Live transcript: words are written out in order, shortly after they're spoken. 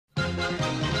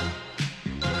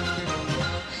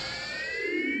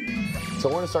So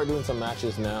we're gonna start doing some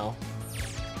matches now.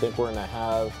 I think we're gonna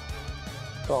have,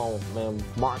 oh man,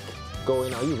 Mark, go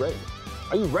in. Are you ready?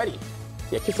 Are you ready?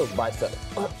 Yeah, kick those biceps.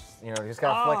 You know, you just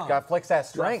gotta flex that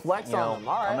strength. Flex on them.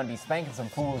 All right. I'm gonna be spanking some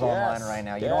fools online right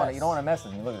now. You don't want to mess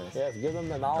with me. Look at this. Yes, give them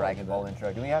the knowledge. Dragon Ball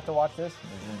intro. Do we have to watch this?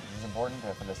 This is important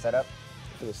for the setup.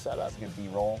 For the setup. It's good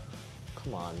B-roll.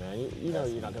 Come on, man. You know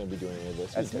you're not gonna be doing any of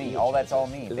this. That's me. That's all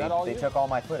me. They took all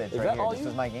my footage right here. This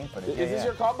is my game footage. Is this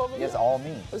your combo video? It's all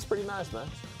me. It's pretty nice, man.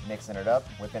 Mixing it up,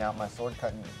 whipping out my sword,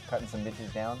 cutting some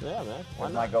bitches down. Yeah, man.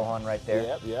 There's my Gohan right there.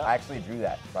 Yep, yep. I actually drew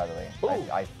that, by the way.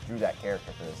 I drew that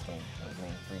character for this game. It was me.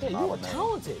 3D Yeah, you were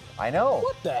talented. I know.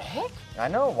 What the heck? I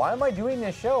know. Why am I doing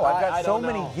this show? I've got so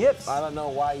many gifts. I don't know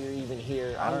why you're even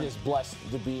here. I'm just blessed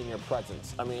to be in your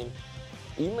presence. I mean,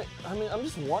 I'm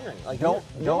just wondering. Like, you're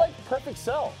like perfect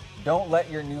self. Don't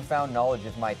let your newfound knowledge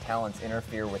of my talents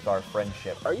interfere with our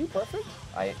friendship. Are you perfect?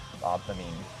 I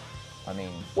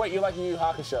mean. Wait, you like Yu Yu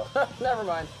Hakusho? Never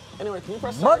mind. Anyway, can you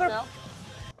press start now?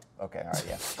 Okay, all right,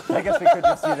 yeah. I guess we could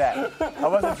just do that. I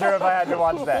wasn't sure if I had to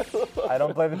watch that. I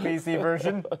don't play the PC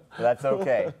version, but that's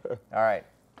okay. All right,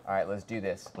 let's do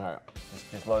this. All right.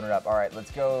 Just load it up. All right, let's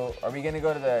go. Are we gonna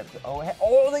go to the?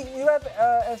 You have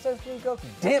SS3 Goku.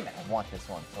 Damn it! I want this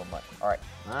one so much. All right.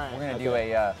 We're gonna do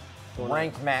a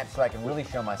ranked match so I can really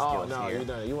show my skills here.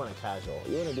 No, you want a casual.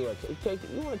 You want to do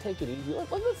you want to take it easy.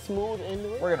 Let's smooth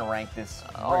into it. We're gonna rank this.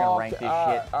 We're gonna rank this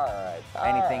shit. All right.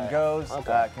 Anything goes.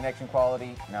 Okay. Connection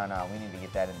quality. No, we need to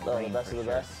get that in the green the best for of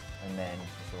the sure. best. And then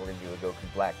so we're gonna do a Goku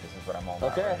Black. This is what I'm all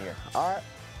about right here. All right.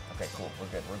 Okay, cool. We're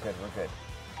good.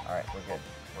 All right, we're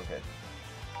good.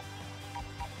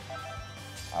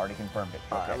 I already confirmed it.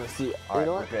 All right, I'm gonna see. All right, you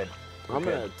know we're good. I'm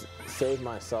gonna save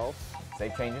myself.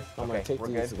 Save changes. I'm gonna take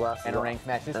these glasses and ranked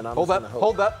matches.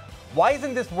 Hold up. Why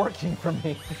isn't this working for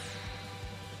me?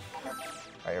 All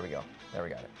right, here we go. There we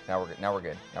got it. Now we're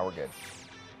good.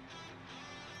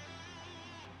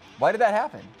 Why did that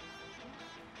happen?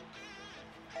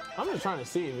 I'm just trying to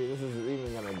see if this is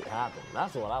even gonna happen.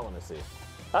 That's what I want to see.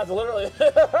 That's literally.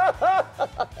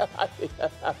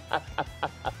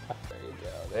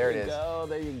 There you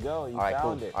go. You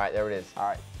found it. All right, there it is. All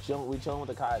right, we chilling with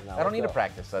the Kais now. I don't need to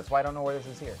practice, so that's why I don't know where this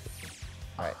is here.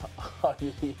 All right.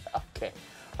 Okay.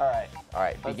 All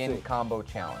right. Begin combo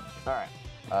challenge. All right.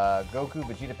 Goku,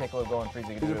 Vegeta, Piccolo, Gohan,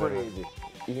 Frieza. These are pretty easy.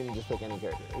 You can just pick any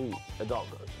character. Adult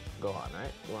Gohan,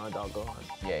 right? You want adult Gohan?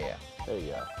 Yeah. There you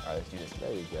go. All right, let's do this.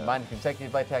 There you go. Combine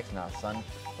consecutive by text. Nah, son.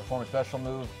 Perform a special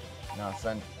move. Nah,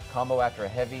 son. Combo after a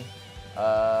heavy.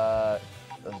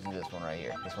 Let's do this one right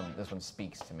here. This one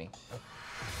speaks to me.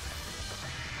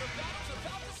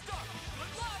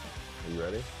 Are you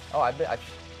ready? Oh, I better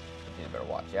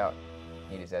watch out.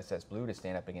 Need his SS Blue to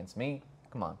stand up against me.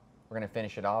 Come on. We're gonna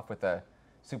finish it off with a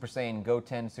Super Saiyan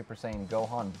Goten, Super Saiyan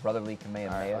Gohan, Brotherly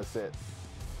Kamehameha. All right, that's it.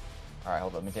 All right,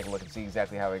 hold on. Let me take a look and see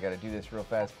exactly how I got to do this real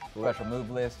fast. Special move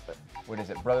list. What is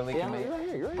it? Brotherly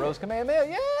Kamehameha. You're right Bros Kamehameha.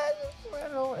 Yeah. I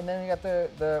don't know. And then you got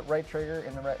the right trigger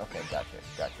and the right. Okay, gotcha.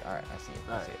 All right, I see it.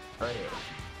 I see it. Right here.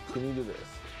 Can you do this?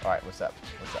 All right, what's up?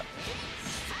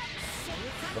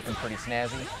 Looking pretty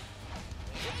snazzy.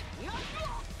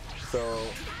 So,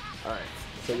 all right.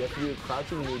 So you have to do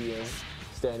crouching medium,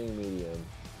 standing medium,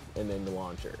 and then the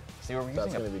launcher. See, we're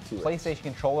That's using a PlayStation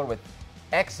controller with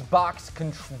Xbox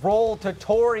control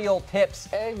tutorial tips.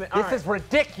 Hey, man, this is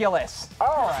ridiculous.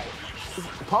 All right.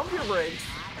 Pump your brakes.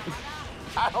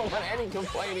 I don't want any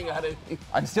complaining out of you.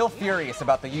 I'm still furious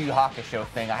about the Yu Yu Hakusho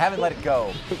thing. I haven't let it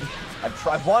go.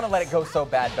 I want to let it go so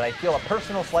bad, but I feel a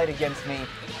personal slight against me,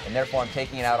 and therefore I'm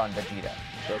taking it out on Vegeta.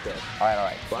 Okay. All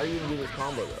right. Why are you gonna do this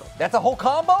combo though? That's a whole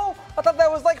combo? I thought that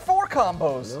was like 4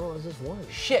 combos. No, it's just one.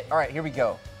 Shit. All right, here we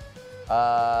go.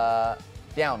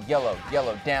 Down, yellow,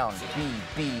 down,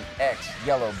 B, X,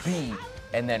 yellow, B,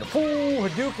 and then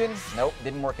Hadoukens. Nope,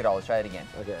 didn't work at all. Let's try it again.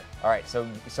 Okay. All right, so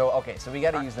we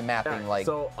got to use the mapping like.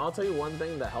 So I'll tell you one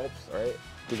thing that helps, right?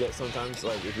 To get sometimes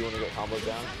like if you want to get combos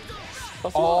down.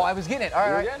 Oh, I was getting it.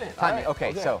 All right. Getting it. Timing.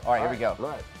 Okay, so all right, here we go.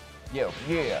 Right. Yo,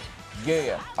 yeah.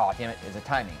 Oh, damn it, it's a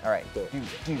timing. All right. Do.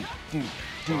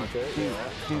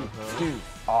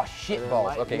 Oh, shit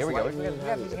balls. Okay, here we go. We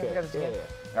got this again.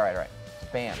 All right.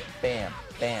 Bam.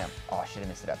 Oh, shit, I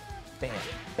messed it up. Bam.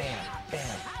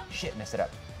 Shit, messed it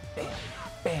up.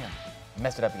 Bam.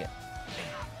 Messed it up again.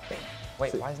 Bam.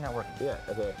 Wait, why isn't that working? Yeah,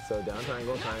 okay, so down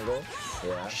triangle.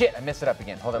 Yeah. Shit, I messed it up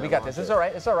again. Hold on, we got this. It's all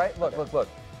right. Look.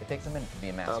 It takes a minute to be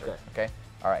a master. Okay.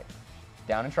 All right.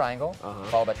 Down in triangle,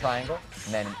 followed by triangle,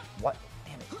 and then what?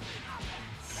 Damn it.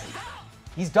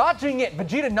 He's dodging it.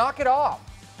 Vegeta, knock it off.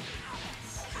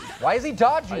 Why is he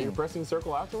dodging? Are you pressing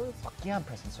circle afterwards? Fuck yeah, I'm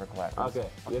pressing circle afterwards. Okay,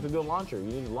 you have to do a launcher. You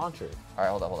need a launcher. All right,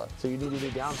 hold up. So you need to do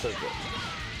down circle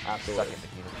afterwards. Suck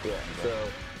it, yeah, so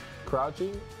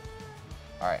crouching.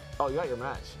 All right. Oh, you got your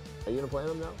match. Are you going to play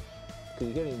them now? Because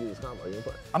you can't even do this combo. Are you going to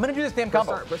play? I'm going to do this damn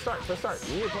combo. Press start.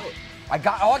 You need to play it. I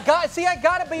got it. See, I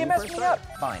got it, but you messed me up.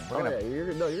 Fine. You're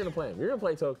going to play him. You're going to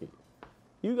play Toki.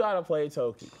 You got to play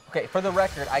Toki. Okay, for the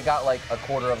record, I got like a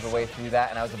quarter of the way through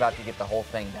that, and I was about to get the whole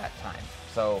thing that time.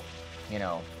 So, you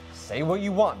know, say what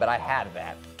you want, but I had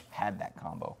that. Had that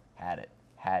combo. Had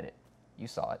it. You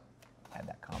saw it. Had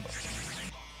that combo.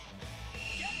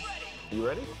 You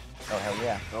ready? Oh, hell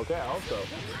yeah. Okay, I hope so.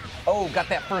 Oh, got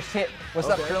that first hit. What's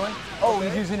up, Krillin? Oh,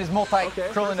 he's using his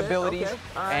multi-Krillin abilities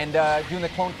and doing the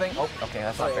clone thing. Oh, okay,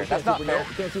 that's not fair. That's not fair.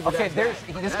 Okay,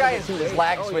 this guy is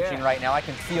lag switching right now. I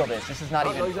can feel this. This is not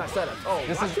even. No, he's not set up. Oh,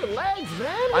 this is your legs,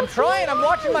 man. I'm trying. I'm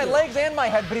watching my legs and my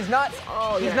head, but he's not.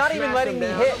 He's not even letting me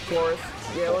hit. Of course.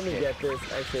 Yeah, let me get this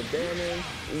extra damage.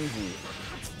 Easy.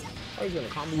 Oh, he's gonna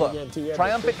combo Look, again too.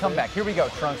 triumphant comeback. Here we go,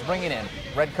 Trunks. Bring it in.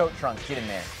 Red coat Trunks. Get in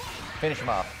there. Finish him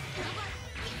off.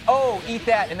 Oh, eat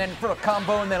that, and then for a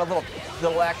combo, and then a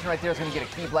little action right there is going to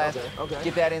get a key blast. Okay.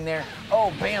 Get that in there.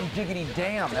 Oh, bam, diggity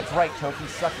damn. That's right, Toki.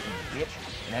 Suck it, you bitch.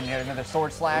 And then there's another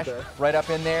sword slash right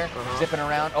up in there, zipping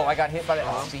around. Oh, I got hit by that.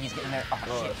 Oh, see, he's getting there.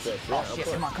 Oh, shit. Oh, shit.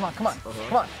 Come on. Come on,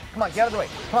 get out of the way.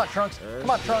 Come on, Trunks. Come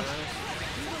on, Trunks.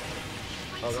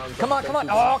 Come on.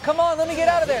 Oh, come on. Let me get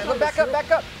out of there. Look, back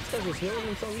up.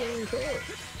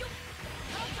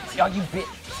 Oh, you bitch.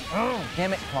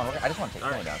 Damn it. Come on, I just want to take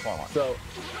Krillin down. That's all I want. So,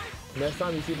 next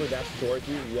time you see me dash towards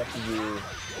you, you have to do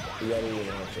an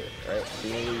answer, right? So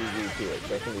you need to do to it.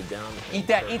 So it's going to be down. Eat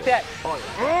that.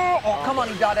 Oh, come on,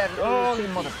 he got at it. Oh, you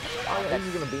mother. Oh, yeah, he's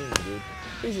just going to beam you, dude.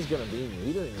 He's just going to beam you.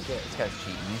 He doesn't even care. This guy's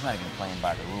cheating. He's not even playing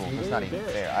by the rules. It's not even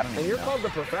fair. I don't even know. And you're called the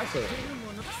professor.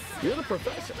 You're the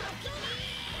professor.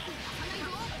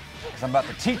 Because I'm about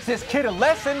to teach this kid a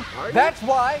lesson. That's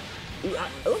why. It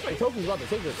looks like Toki's about to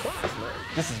take your class, man.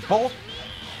 This is both.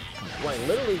 Like,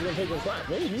 literally, he's going to take your class.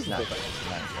 Maybe he's not.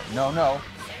 No.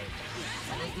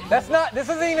 That's not. This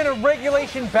isn't even a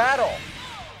regulation battle.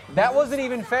 That wasn't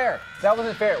even fair. That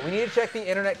wasn't fair. We need to check the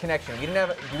internet connection. We didn't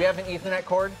have. Do we have an Ethernet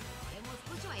cord?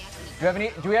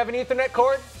 Do we have an Ethernet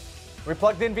cord? We're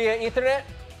plugged in via Ethernet.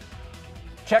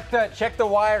 Check the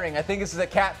wiring. I think this is a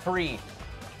Cat 3.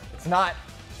 It's not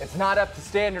up to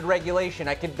standard regulation.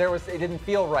 It didn't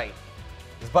feel right.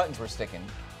 These buttons were sticking.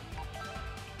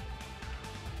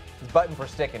 I'm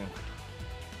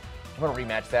gonna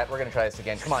rematch that. We're gonna try this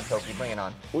again. Come on, Toki, bring it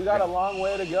on. We got a long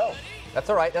way to go.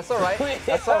 That's all right. We got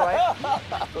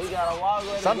a long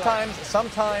way to go.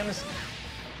 Sometimes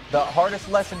the hardest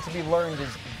lesson to be learned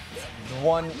is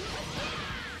one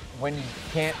when you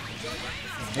can't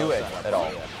do it at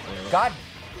all. God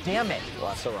damn it.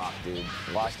 Watch the rock, dude.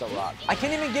 Watch the rock. I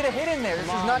can't even get a hit in there. This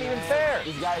is not even fair.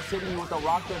 These guys hitting you with the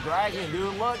rock the dragon,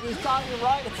 dude. Look, he's talking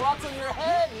right. It's rocks on your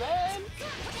head, man.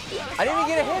 I didn't even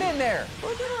get a hit in there.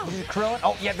 Look at him. Krillin.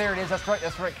 Oh, yeah, there it is. That's right.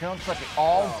 Krillin such an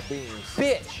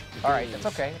bitch. All right, that's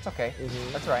okay.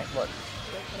 That's all right. Look,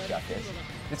 you got this.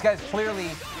 This guy's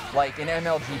clearly like an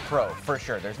MLG pro, for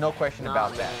sure. There's no question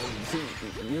about that. See,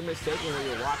 you're mistaken when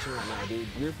you're watching right now, dude.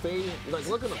 You're fading. Like,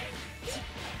 look at him.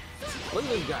 Look at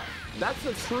this guy. That's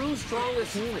the true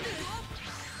strongest human.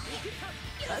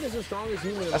 That is the strongest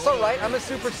human. That's all right. I'm a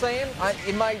Super Saiyan.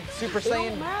 In my Super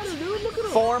Saiyan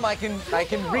form, I can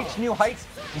reach new heights.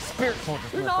 He's spirit sword.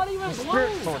 You're not even blue.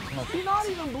 You're not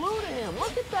even blue to him.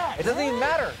 Look at that. It doesn't even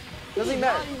matter. Doesn't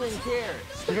matter. He doesn't even care.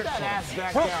 Put that ass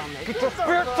back down, man. Get your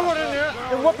spirit sword in there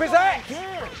and whoop his ass.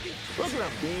 Look at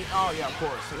him, Bean. Oh yeah, of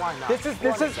course. Why not? This is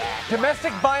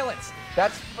domestic violence.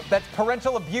 That's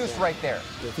parental abuse right there.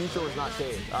 The future was not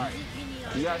saved. All right,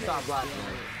 you gotta stop blasting.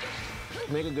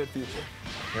 Make a good future.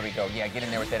 Here we go. Yeah, get in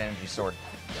there with that energy sword.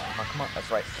 Come on.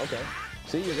 That's right. Okay.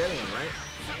 See, you're getting him, right?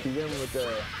 You get him with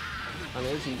the. I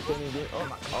mean, you can't even do. Oh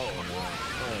my. Oh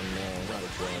man. Not a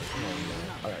chance. Oh man.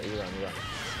 All right, you're on.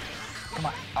 Come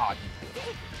on. Oh.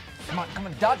 Come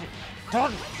on. Dodge it.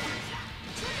 Dodge it.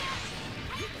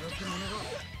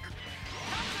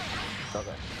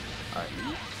 Okay. All right.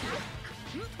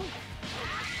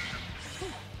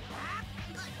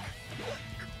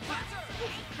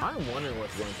 I'm wondering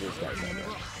what's going through this guy's head right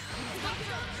now.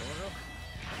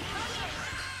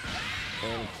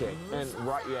 And kick. And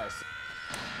right, yes.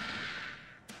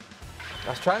 I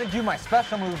was trying to do my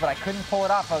special move, but I couldn't pull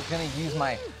it off. I was going to use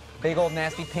my big old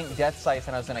nasty pink death scythe,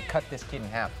 and I was going to cut this kid in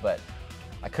half, but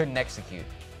I couldn't execute.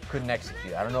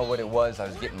 I don't know what it was.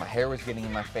 My hair was getting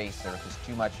in my face. There was just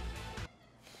too much.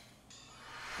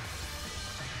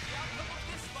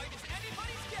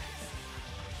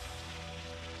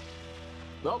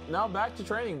 Nope, now back to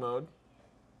training mode.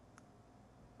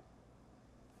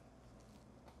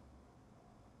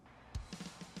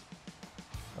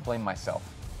 I blame myself.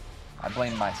 I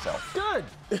blame myself. Good.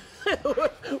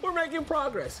 We're making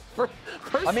progress.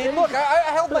 I mean, look,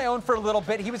 I held my own for a little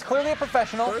bit. He was clearly a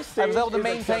professional. I was able to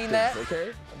maintain that.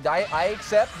 Okay? I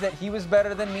accept that he was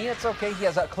better than me. It's okay. He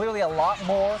has clearly a lot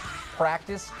more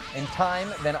practice and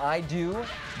time than I do.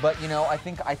 But, you know, I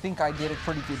think I did a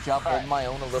pretty good job holding my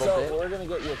own a little bit. So we're going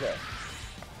to get you okay.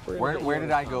 Where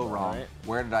did I go wrong? Right?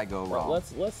 Where did I go wrong?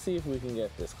 Let's see if we can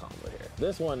get this combo here.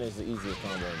 This one is the easiest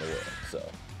combo in the world. So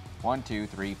 1, 2,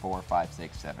 3, 4, 5,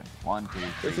 6, 7. 1, 2, 3,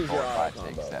 this is 4, your 5, auto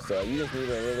 6, combo. 7. So you just need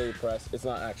to really press. It's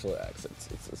not actually X.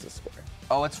 It's a square.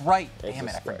 Oh, it's right. It's Damn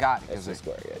it, I square. forgot. It's a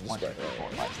square. Yeah, just 1, 2, square. 3, 4,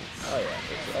 5, 6. Oh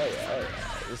yeah.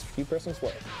 Just keep pressing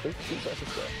square. Keep pressing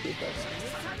square. Keep pressing.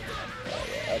 Oh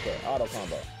yeah. Okay. Auto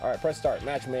combo. All right. Press start.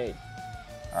 Match made.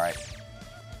 All right.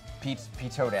 Pete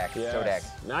Todak. Yes.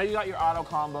 Todak. Now you got your auto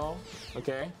combo.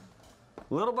 Okay.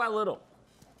 Little by little.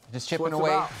 Just chipping Switch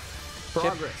away.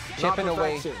 Progress. Chipping not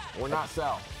away. We're not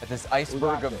Cell. At this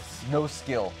iceberg of no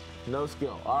skill. No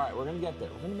skill. All right, we're gonna get there.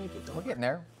 We're gonna make it. We're getting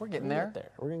there. We're getting there.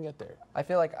 We're gonna get there. I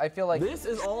feel like this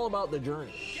is all about the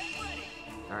journey.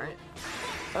 All right.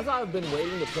 That's how I've been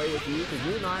waiting to play with you, because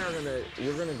you and I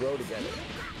you're gonna grow together.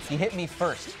 He hit me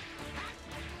first.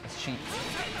 That's cheap.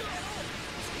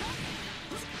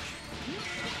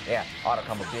 Yeah, auto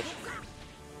combo, bitch.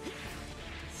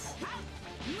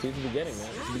 See, it's the beginning, man.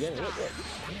 It's the beginning. Look.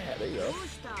 Yeah, there you go.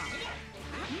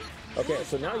 Okay,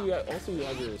 so now you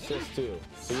have your assist too.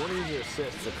 So you want to use your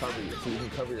assist to cover you, so you can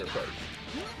cover your approach.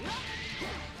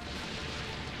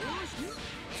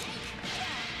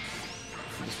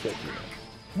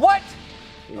 What?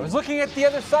 I was looking at the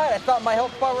other side. I thought my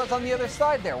health bar was on the other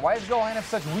side there. Why does Gohan have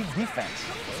such weak defense?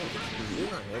 You're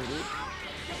not him, dude.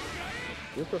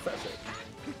 You're Professor.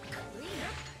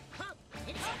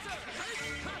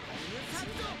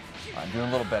 I'm doing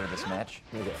a little better this match.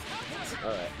 Okay.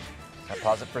 All right. I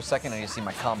pause it for a second and you see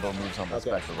my combo moves on the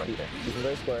special right there. You can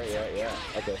go square, yeah.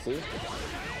 Okay, see?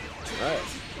 All right.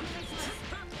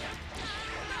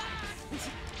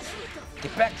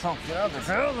 Get back, Trunks. Get out of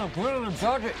there.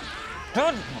 Dodge it.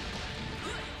 Dodge it.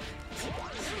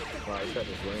 Wow, I got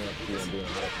this running up to you and doing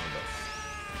auto combo.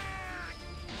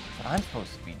 That's what I'm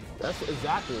supposed to be doing. That's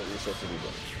exactly what you're supposed to be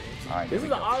doing. All right, this is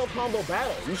an auto combo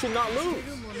battle. You should not lose.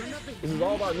 This is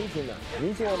all about neutral now.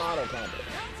 Neutral and auto combo.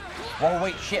 Oh,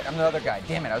 wait, shit. I'm the other guy.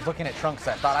 Damn it. I was looking at Trunks.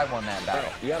 I thought I won that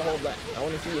battle. You gotta hold back. I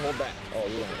want to see you hold back. Oh,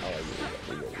 you don't. Oh,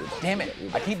 you're good. Damn it.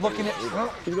 I keep looking at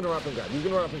Trunks. He's gonna run up and grab. He's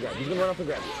gonna run up and grab. He's gonna run up and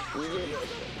grab. Oh,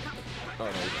 no,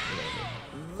 he's not.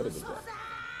 What a good job.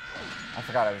 I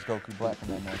forgot I was Goku Black from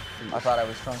that match. I thought I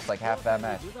was Trunks like half that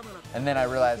match. And then I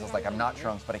realized I was like, I'm not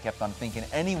Trunks, but I kept on thinking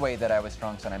anyway that I was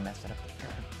Trunks and I messed it up.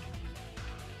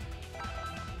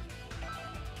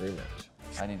 Rematch.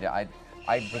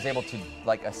 I was able to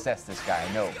like assess this guy.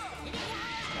 I know.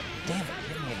 Damn it,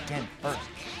 hit me again first.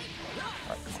 All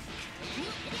right, come on.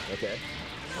 Okay.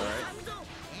 All right.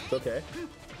 It's okay.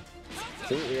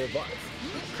 See, you're a boss.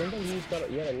 Sometimes you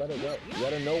gotta let it go. You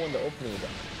gotta know when the opening is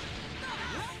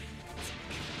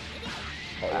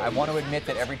on. I want to admit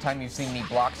that every time you've seen me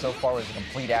block so far was a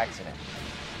complete accident.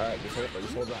 All right, just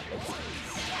hold back.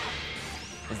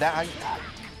 Is that how you...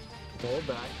 Hold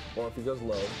back, or if he goes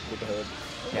low, get the hold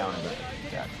down and back.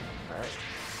 Gotcha. All right.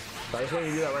 So I just want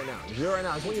you to do that right now. Just do it right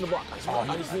now. I just want you to block.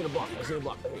 I just need a block.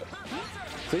 There we go.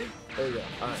 See? There we go.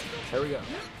 All right. Here we go.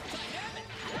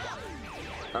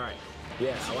 All right.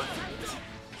 Yeah, I want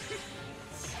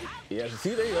Yeah,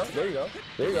 see? There you go.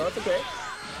 It's okay.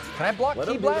 Can I block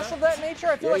key blasts of that nature?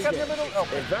 I feel like I'm in the middle. Oh.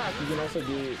 In fact, you can also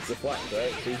do deflect,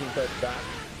 right? So you can press back.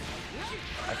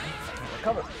 I can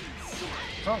recover.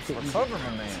 Trunks, recover,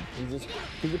 my man.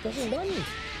 You're pressing buttons.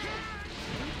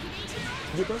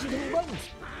 You're pressing too many buttons.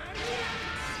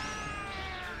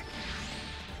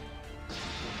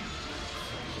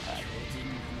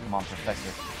 Come on,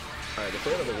 Professor. All right, the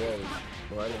fate of the world is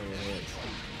right on your hands.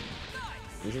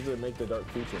 You should make the dark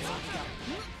future, man.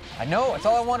 I know. That's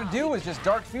all I want to do is just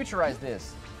dark futurize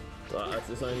this. Well,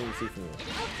 that's all I need to see from you.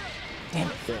 Damn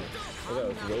it. I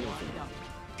was waiting for you.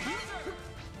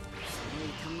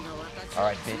 All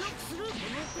right, bitch.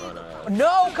 Oh,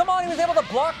 no, come on. He was able to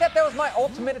block that. That was my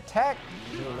ultimate attack.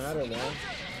 It doesn't matter, man.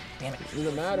 Damn it. It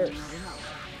doesn't matter.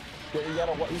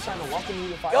 He's trying to welcome you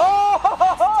to fight. Oh! Okay,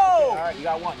 all right, you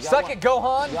got one. Suck it,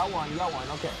 Gohan. You got one.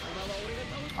 Okay.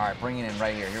 All right, bring it in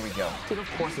right here. Here we go. Dude, of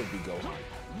course it'd be Gohan.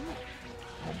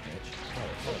 Oh, bitch.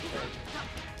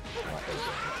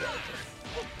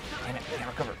 Damn it, I can't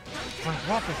recover.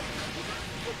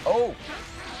 Oh!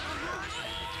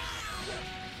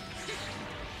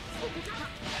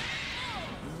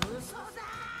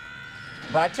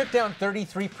 But I took down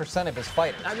 33% of his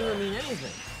fighters. That doesn't mean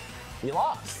anything. You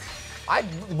lost. I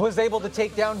was able to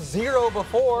take down 0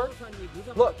 before.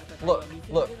 Look, look,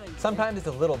 look. Sometimes it's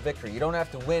a little victory. You don't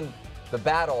have to win the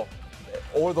battle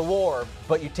or the war,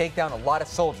 but you take down a lot of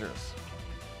soldiers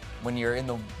when you're in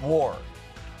the war.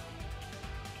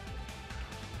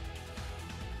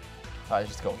 Let's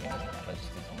just go again. Let's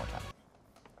just do this one more time.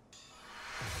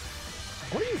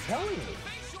 What are you telling me?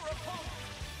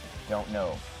 Don't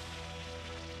know.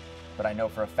 But I know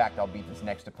for a fact I'll beat this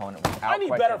next opponent without I need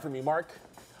question. better from you, Mark.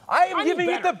 I am giving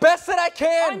it the best that I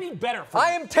can. I need better from you.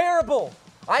 I am terrible.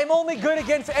 I am only good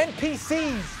against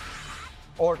NPCs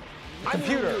or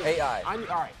computer AI. All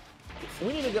right.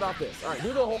 We need to get off this. All right,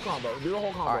 do the whole combo. Do the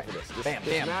whole combo right. for this. Bam,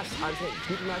 bam. Mash,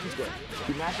 keep the mashing square.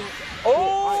 Keep mashing it.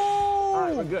 Oh! All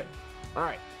right, we're good. All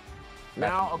right.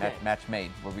 Now, okay. Match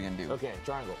made. What are we going to do? Okay,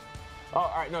 triangle. Oh,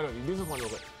 all right. No, you do this one real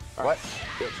quick. All What?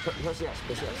 Right. Press yes.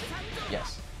 Press yes.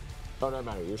 Yes. Oh, doesn't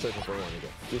matter. You're searching for one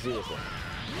again. Just do this one.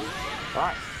 All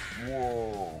right.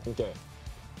 Whoa. Okay.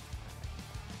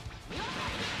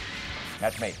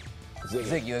 Match made.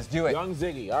 Ziggy, let's do it. Young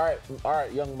Ziggy. All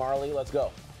right, young Marley, let's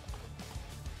go.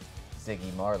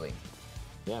 Ziggy Marley.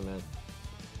 Yeah, man.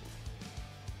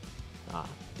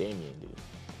 Damien, dude.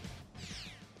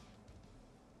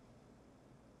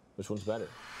 Which one's better?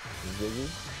 Ziggy?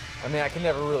 I mean, I can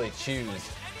never really choose.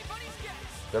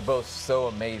 They're both so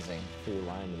amazing. You're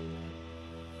lying to me, man.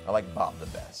 I like Bob the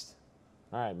best.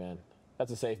 All right, man.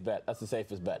 That's a safe bet. That's the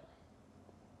safest bet.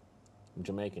 I'm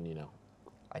Jamaican, you know.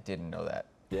 I didn't know that.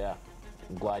 Yeah.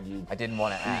 I'm glad you... I didn't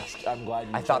want to ask. I'm glad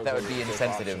you... I thought that would be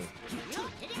insensitive. You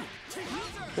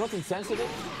know what's insensitive?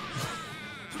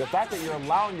 The fact that you're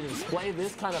allowing me to display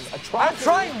this kind of atrocity. I'm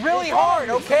trying really hard,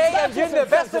 okay? I'm doing the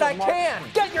best that I can.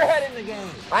 Get your head in the game.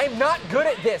 I'm not good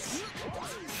at this.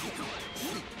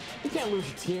 You can't lose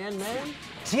to Tien, man.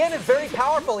 Tien is very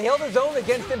powerful. He held his own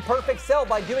against Imperfect Cell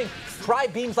by doing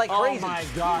tri-beams like crazy. Oh my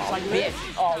gosh. Like missed.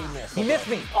 Oh, you missed. He missed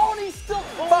me. Oh, and he's still...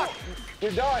 Fuck.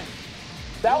 You're done.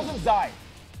 Thousands died.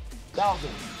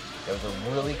 Thousands. It was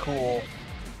a really cool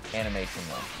animation,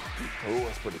 though. Ooh,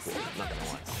 that's pretty cool. I'm not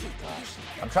gonna lie. Gosh.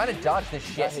 I'm trying to dodge this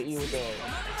I shit. hit you with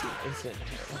the instant.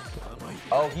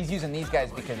 Oh, he's using these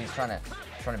guys because he's trying to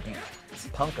be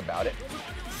punk about it.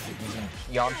 He's using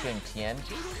Yamcha and Tien.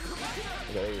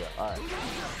 There you go. All right.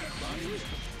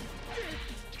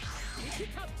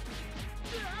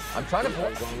 I'm trying to.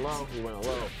 He's going low. He went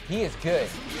low. He is good.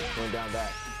 Went down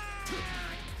back.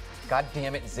 God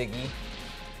damn it, Ziggy.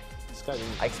 This guy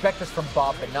didn't... I expect this from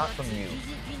Bob, but not from you.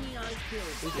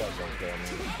 These guys don't care, man.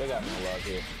 They got no love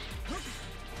here.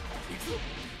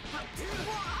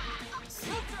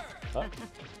 Huh?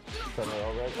 Turn it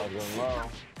over. I'm going low.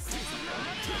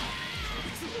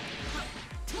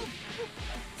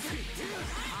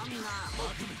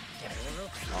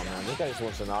 Oh man, this guy just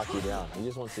wants to knock you down. He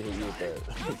just wants to hit you with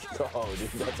the... Oh, dude,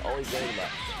 that's all he's thinking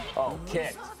about. Oh,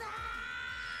 kicked.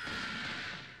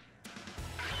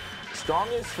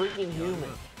 Strongest freaking human.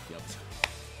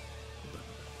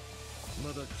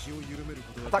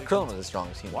 I thought Krillin was the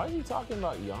strongest human. Why are you talking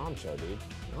about Yamcha, dude?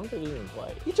 I don't think he even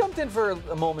played. He jumped in for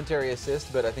a momentary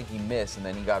assist, but I think he missed, and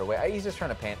then he got away. He's just trying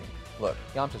to panic. Look,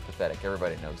 Yamcha's pathetic.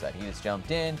 Everybody knows that. He just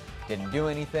jumped in, didn't do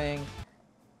anything.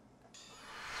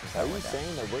 Are you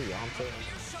saying that we're Yamcha?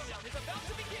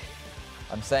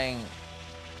 I'm saying...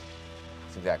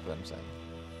 That's exactly what I'm saying.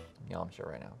 I'm Yamcha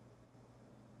right now.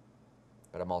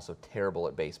 But I'm also terrible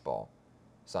at baseball,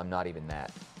 so I'm not even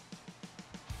that.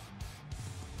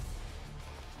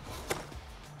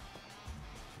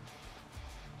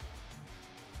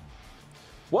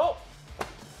 Well,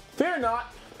 fear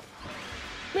not.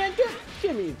 Man,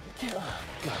 give me... Oh,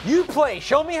 you play.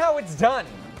 Show me how it's done.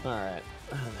 All right.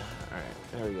 All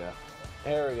right. There we go.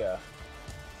 There we go.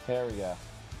 There we go.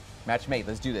 Match made.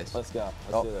 Let's do this. Let's go.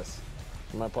 Let's do this.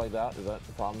 Am I plugged out? Is that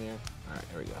the problem here? All right.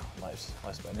 Here we go. Life's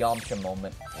better. Yamcha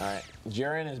moment. All right.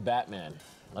 Jiren is Batman.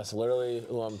 That's literally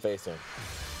who I'm facing.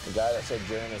 The guy that said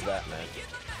Jiren is Batman.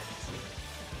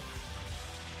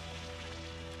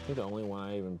 I think the only one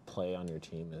I even play on your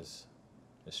team is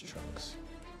Trunks.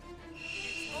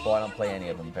 Well, I don't play any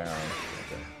of them, apparently.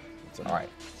 Okay. All right.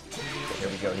 Here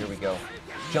we go, here we go.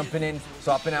 Jumping in,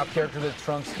 swapping out characters with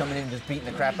Trunks, coming in, just beating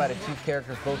the crap out of two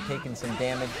characters, both taking some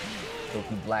damage.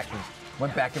 Goku Black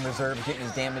went back in reserve, getting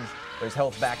his damage, or his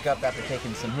health back up after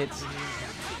taking some hits.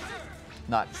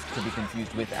 Not to be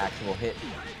confused with actual hit.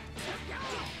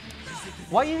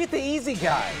 Why you get the easy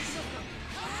guys?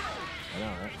 I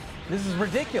know, right? This is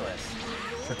ridiculous.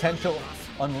 Potential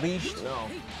unleashed. No.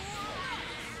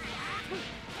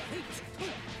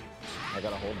 I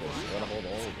gotta hold this. I gotta hold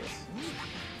all of this.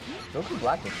 Goku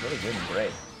Black looks really good in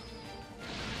gray.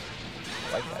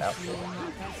 I like that outfit.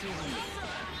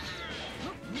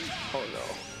 Oh no.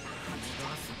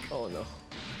 Oh no.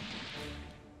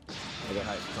 I got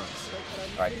hype, Trunks.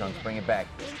 Alright, Trunks, bring it back.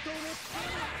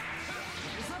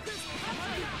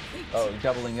 Oh,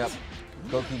 doubling up.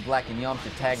 Goku Black and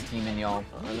Yamcha tag teaming, y'all.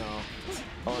 Oh no.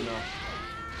 Oh no.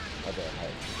 Okay,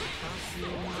 hype.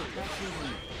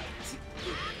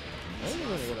 I ain't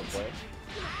even gonna play.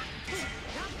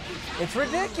 It's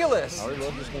ridiculous! Are we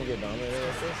both just gonna get dominated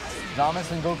with this?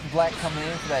 Zamas and Goku Black coming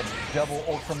in for that double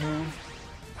ultra move.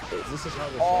 This is how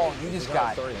this Oh, ends? you This just is how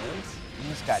got the story ends? you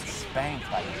just got spanked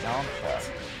by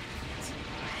Yamcha.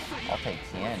 I'll take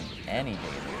Tien any day.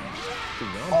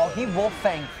 Oh, he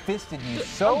Wolfang fisted you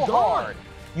so hard.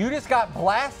 You just got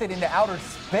blasted into outer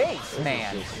space,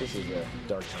 man. This is a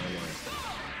dark timeline.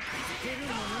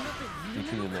 You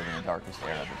truly live in the darkest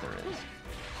era that there is.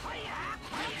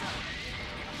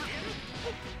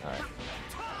 Alright.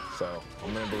 So,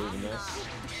 I'm gonna believe in this.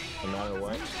 No matter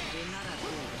what. Just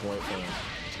wait for him.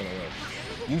 It's gonna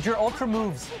work. Use your ultra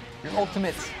moves. Your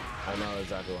ultimates. I know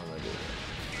exactly what I'm gonna do.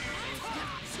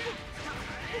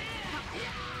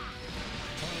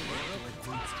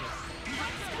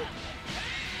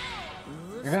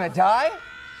 You're gonna die?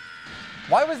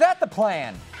 Why was that the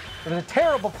plan? It was a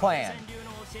terrible plan.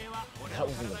 That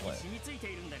wasn't the plan.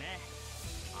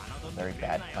 Very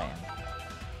bad plan.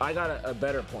 I got a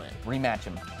better plan. Rematch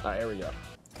him. Alright, here we go.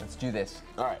 Let's do this.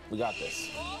 Alright, we got this.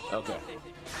 Okay.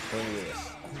 We're gonna do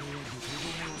this.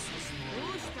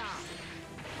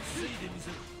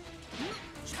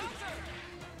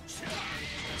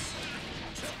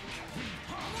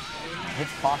 His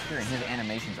posture and his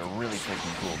animations are really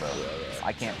freaking cool, though. Yeah.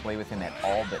 I can't play with him at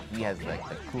all, but he has like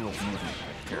the coolest movement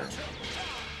for sure.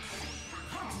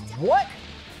 What?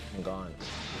 I'm gone.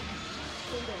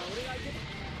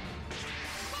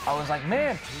 I was like,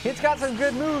 man, kid's got some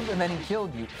good moves, and then he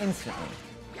killed you instantly.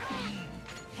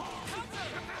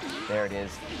 There it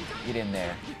is. Get in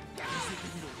there.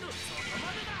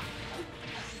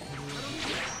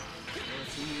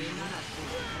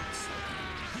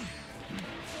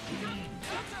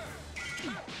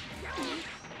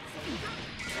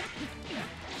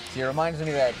 See, it reminds me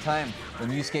of that time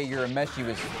when Yusuke Urameshi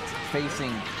was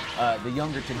facing the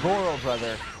younger Toguro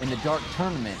brother in the Dark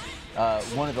Tournament,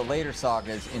 one of the later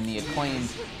sagas in the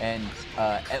acclaimed and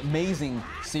amazing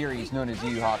series known as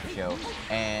Yu Yu Hakusho.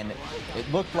 And it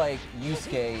looked like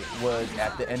Yusuke was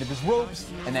at the end of his ropes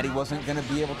and that he wasn't going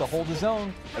to be able to hold his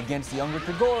own against the younger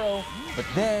Toguro. But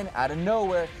then, out of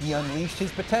nowhere, he unleashed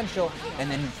his potential, and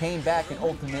then he came back and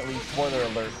ultimately, spoiler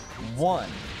alert, won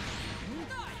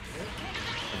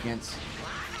against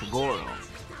Toguro.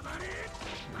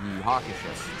 Yu Yu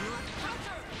Hakusho.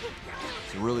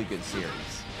 It's a really good series.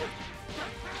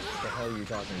 What the hell are you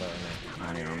talking about right now? I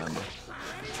don't even remember.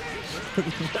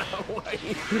 What are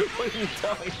you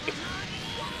telling me?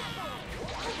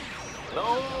 No!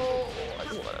 I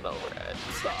just want it overhead.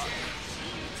 Stop.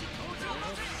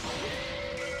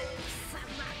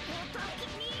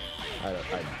 I don't know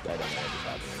what just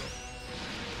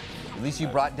happened. At least you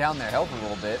brought down their health a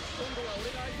little bit.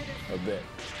 A bit.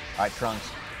 All right, Trunks.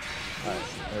 All right,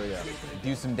 there we go.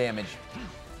 Do some damage.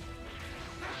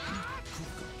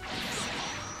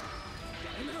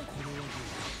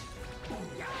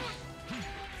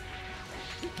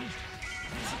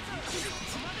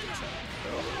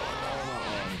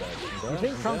 You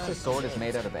think Trunks' sword is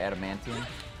made out of adamantium?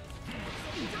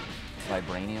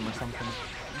 Vibranium or something?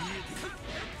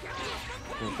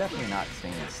 It's definitely not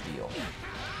stainless steel.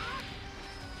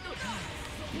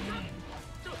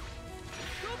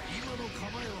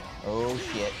 Oh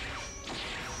shit.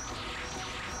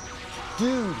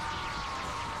 Dude!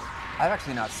 I've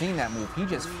actually not seen that move. He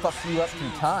just fucked you up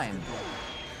through time.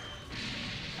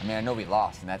 I mean, I know we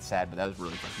lost, and that's sad, but that was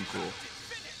really fucking cool.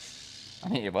 I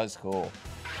mean, it was cool.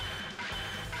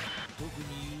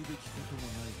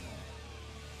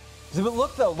 But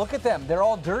look, though. Look at them. They're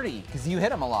all dirty, because you hit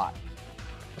them a lot.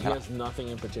 He has nothing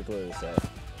in particular to say.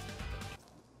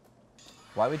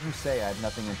 Why would you say I have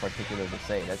nothing in particular to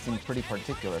say? That seems pretty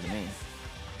particular to me.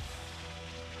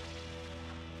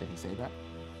 Did he say that?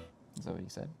 Is that what he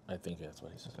said? I think that's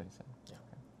what he said. That's what he said. Yeah.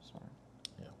 Okay. Sorry.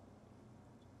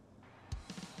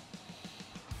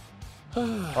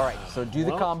 Yeah. All right, so do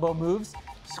the combo moves.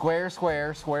 Square,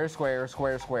 square, square, square,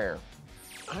 square, square.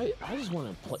 I just want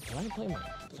to play. Can I play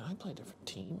a different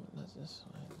team? I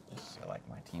feel like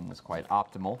my team was quite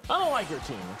optimal. I don't like your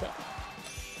team, okay?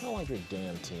 I don't like your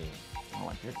damn team. I don't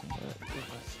like your team. All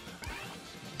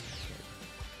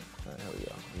right, here we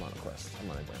go. I'm on a quest. I'm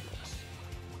on a damn quest.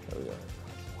 Here we go.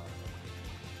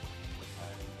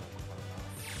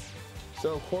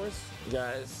 So of course,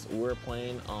 guys, we're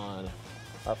playing on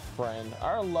our friend,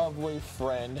 our lovely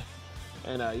friend,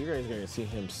 and you guys are gonna see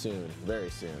him soon, very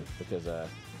soon, because I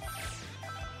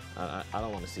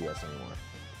don't want to see us anymore.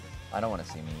 I don't want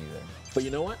to see me either. But you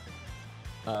know what?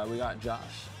 We got Josh.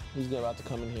 He's about to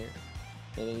come in here,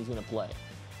 and then he's gonna play.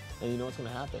 And you know what's gonna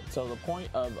happen? So the point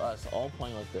of us all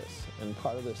playing like this, and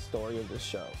part of the story of this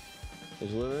show,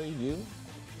 is literally you,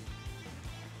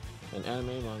 an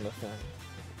anime manga fan,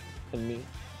 and me,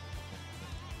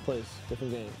 plays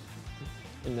different games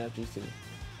in the FGC.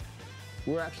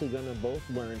 We're actually gonna both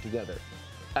learn together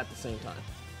at the same time.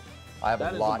 I have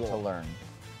a lot to learn.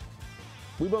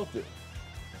 We both do.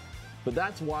 But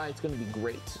that's why it's gonna be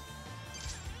great.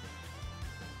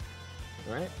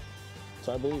 All right?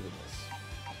 So I believe in this.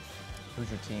 Who's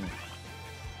your team?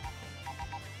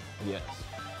 Yes.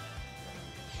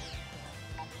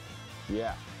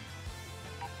 Yeah.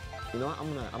 You know what?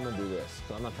 I'm gonna do this,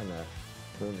 because I'm not trying to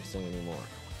ruin this thing anymore.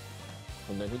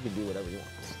 And then he can do whatever he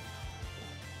wants.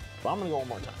 But I'm gonna go one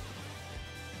more time.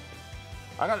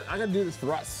 I gotta do this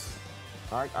for us.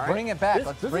 All right. Bring it back.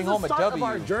 Let's bring home a W. This is the start of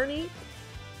our journey,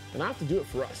 and I have to do it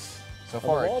for us. So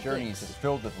far, our journey is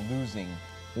filled with losing.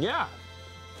 Yeah,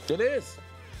 it is.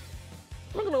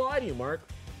 I'm not gonna lie to you, Mark.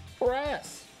 We're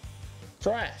ass.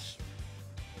 Trash.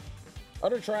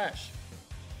 Utter trash.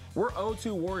 We're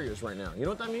 0-2 Warriors right now. You know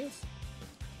what that means?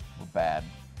 We're bad.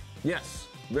 Yes,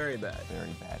 very bad.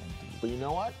 Very bad indeed. But you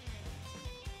know what?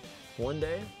 One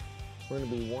day, we're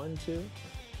gonna be 1-2,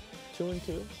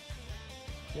 2-2.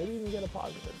 Maybe even get a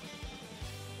positive.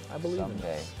 I believe in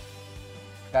this.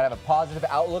 Gotta have a positive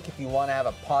outlook if you want to have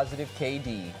a positive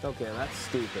KD. Okay, that's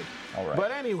stupid. All right.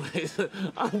 But anyways,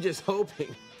 I'm just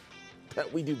hoping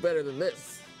that we do better than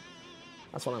this.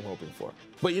 That's what I'm hoping for.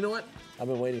 But you know what? I've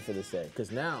been waiting for this day,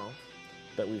 because now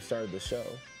that we've started the show,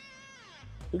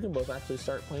 we can both actually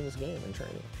start playing this game and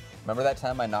training. Remember that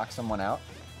time I knocked someone out?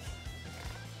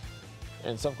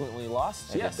 And subsequently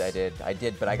lost? Yes. I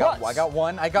did, but I got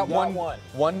one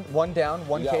down,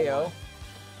 one KO.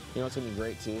 You know what's gonna be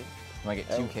great too? I'm gonna get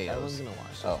 2 KOs. Everyone's gonna watch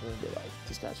this. It's gonna be like,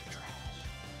 these guys are trash.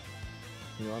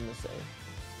 You know what I'm gonna say?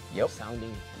 Yep.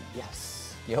 Sounding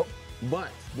yes. Yep.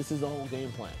 But this is the whole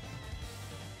game plan.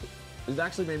 It's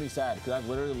actually made me sad, because I've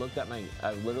literally looked at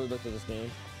this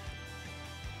game,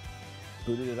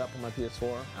 booted it up on my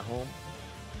PS4 at home.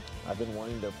 I've been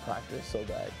wanting to practice so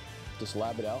that I just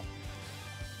lab it out.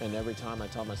 And every time I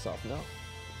tell myself, no,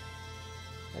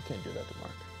 I can't do that to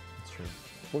Mark. That's true.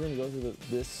 We're gonna go through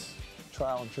this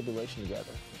trial and tribulation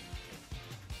together.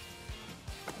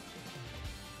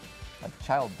 Like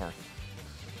childbirth.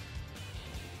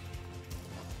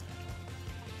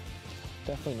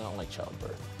 Definitely not like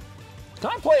childbirth. Can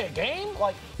I play a game?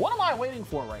 Like, what am I waiting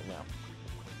for right now?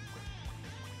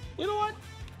 You know what?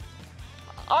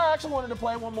 I actually wanted to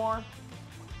play one more.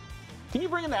 Can you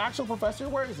bring in the actual professor?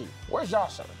 Where is he? Where's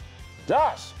Josh?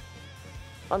 Josh!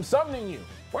 I'm summoning you.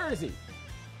 Where is he?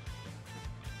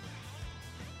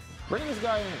 Bring this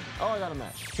guy in. Oh, I got a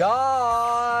match.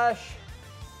 Josh!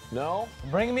 No?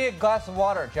 Bring me a glass of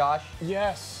water, Josh.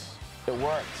 Yes. It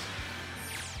worked.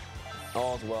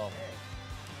 All's well.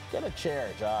 Get a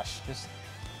chair, Josh. Just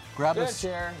grab a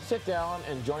chair, sit down,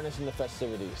 and join us in the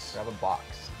festivities. Grab a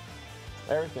box.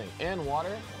 Everything. And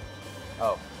water.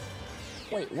 Oh.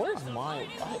 Wait, where's mine?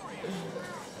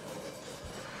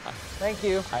 Thank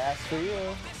you. I asked for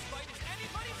you.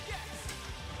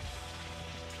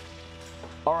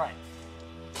 All right.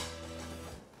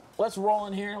 Let's roll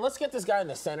in here. Let's get this guy in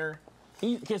the center.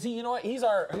 Because you know what? He's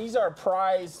our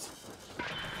prized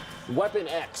Weapon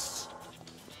X.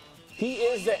 He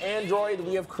is the android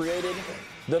we have created,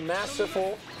 the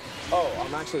masterful. Oh,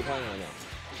 I'm actually playing right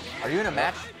now. Are you in a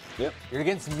match? Yep. You're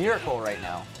against Miracle right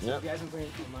now. Yep. You guys are playing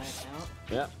through my account?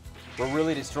 Yep. We're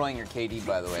really destroying your KD,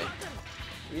 by the way.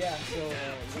 Yeah, so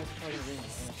that's part of the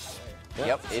game.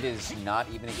 Yep, it is not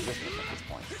even existent at this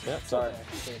point. Yep, sorry.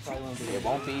 It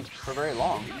won't be for very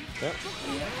long. Yep.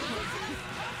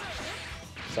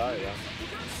 Sorry, yeah.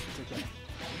 It's okay.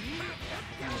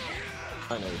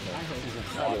 I know you can.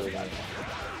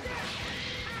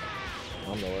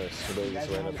 I'm the worst. The baby's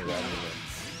right up and down.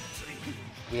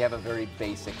 We have a very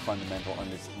basic, fundamental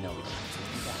no.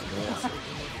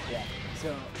 Yeah. So,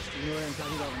 you know what I'm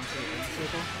talking about when you say inner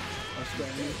circle or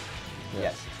square root?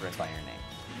 Yes, it's written by your name.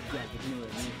 Yeah, but you know what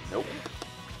it means. Nope.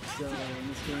 So in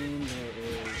this game, there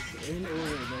is, in order,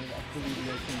 there's a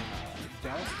combination of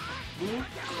dark blue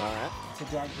to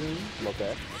dark green.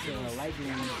 Okay. So light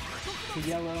green to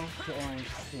yellow to orange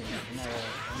to pink.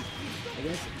 I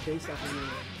guess based off of your...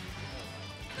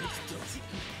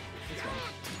 It's fine.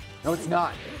 No, it's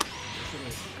not. Yes, it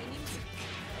is.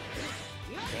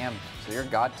 Damn, so you're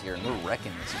God tier and we're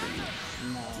wrecking this for you.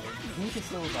 No, Link is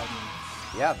still above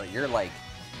me. Yeah, but you're like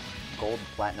gold,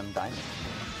 platinum, diamond.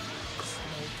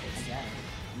 Again.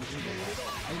 I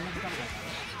never thought about that.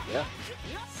 Yeah.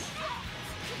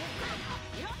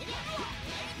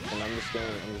 And I'm just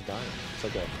dying. It's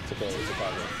okay. It's okay. It's a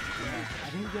problem. Yeah, I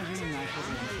think they're really nice for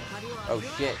the Oh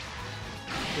shit.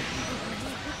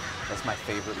 That's my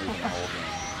favorite move in the whole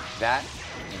game. That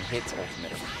and Hit's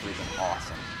ultimate are freaking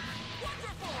awesome.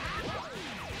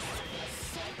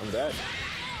 I'm dead.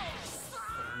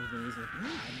 easy.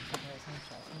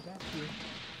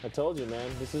 I told you, man.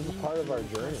 This is part of our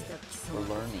journey. We're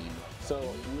learning.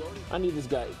 So, I need this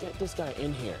guy. Get this guy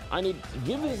in here.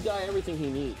 Give this guy everything he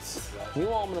needs.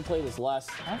 Meanwhile, I'm gonna play this last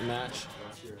match.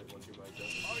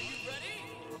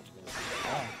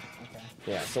 Oh, okay.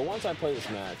 Yeah. So once I play this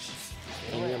match,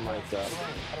 and you're mic'd up.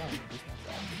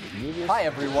 Hi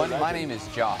everyone, my name is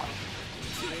Josh.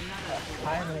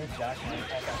 Hi, my name is Josh.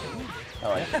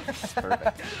 Oh, yeah. That's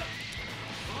perfect.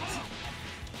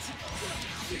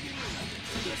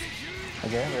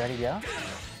 Okay, we ready to go?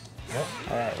 Yep.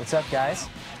 All right, what's up, guys?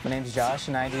 My name is Josh,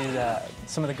 and I do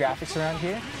some of the graphics around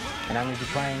here. And I'm going to be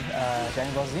playing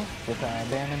Dragon Ball Z with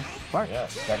Bam and Mark.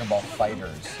 Yes, Dragon Ball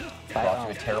Fighters. We're off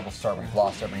to a terrible start. We've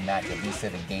lost every match. At least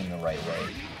hit the game the right way.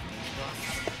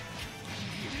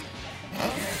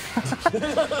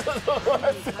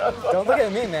 Don't look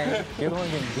at me, man. You're the one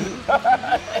getting beat.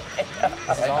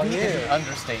 This is all Beat you. is an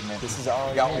understatement. This is all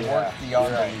you got you. work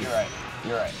beyond belief. You're right.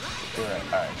 You're right.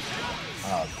 All right.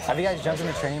 Oh, Have you guys jumped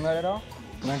into training mode at all?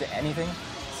 Learned anything?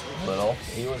 little.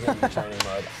 He was in training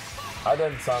mode. I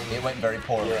did some. It went very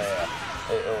poorly. Yeah.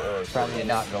 It Probably did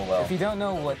not go well. If you don't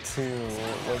know what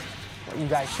you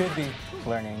guys should be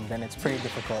learning, then it's pretty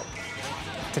difficult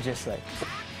to just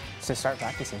to start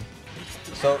practicing.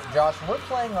 So, Josh, we're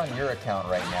playing on your account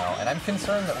right now, and I'm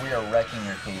concerned that we are wrecking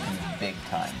your KB big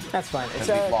time. That's fine. It's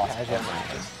Because we've lost casual.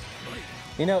 everything.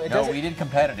 You know, it No, doesn't. we did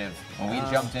competitive, and we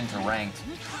jumped into ranked,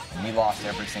 and we lost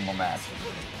every single match.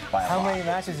 By a How lot. many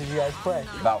matches did you guys play?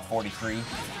 About 43. Yeah,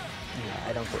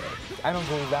 I don't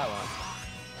believe that one.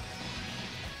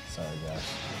 Sorry, Josh.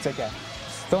 It's okay.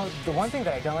 The one thing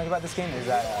that I don't like about this game is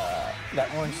that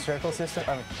orange circle system,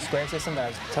 or square system that I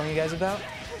was telling you guys about.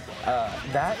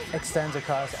 That extends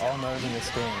across all modes in this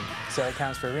game. So it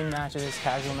counts for ring matches,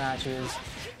 casual matches,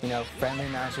 friendly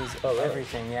matches,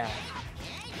 everything. Yeah.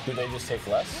 Do they just take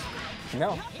less?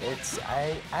 No,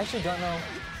 I actually don't know.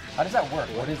 How does that work?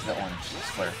 What is the orange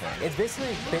square thing? It's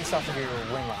basically based off of your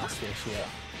win-loss ratio.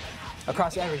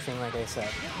 Across everything, like I said.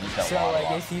 So,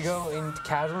 if you go in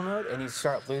casual mode and you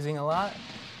start losing a lot,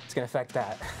 it's gonna affect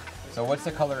that. So what's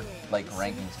the color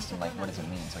ranking system like? What does it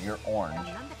mean? So you're orange.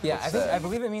 Yeah, I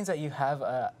believe it means that you have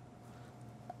a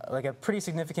pretty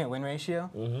significant win ratio.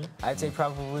 Mm-hmm. I'd say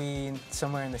probably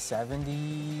somewhere in the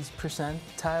 70s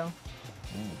percentile.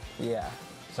 Yeah.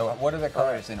 So what are the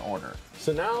colors in order?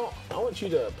 So now I want you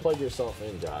to plug yourself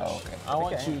in, Josh. Oh, okay. I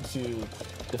want you to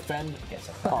defend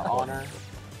our honor.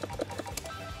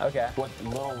 Okay. What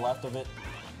little left of it.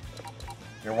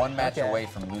 You're one match Okay. away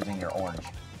from losing your orange.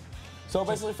 So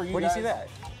basically for you Where do guys. you see that?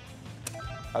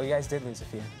 Oh, you guys did lose a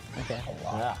few. Okay. A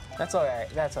lot. Yeah. That's all right.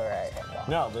 That's all right.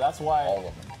 No, but that's why All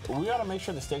of them. we gotta make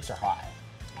sure the stakes are high.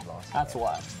 We lost That's every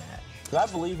why. match. 'Cause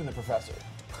I believe in the professor.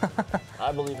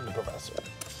 I believe in the professor.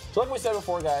 So like we said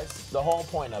before, guys, the whole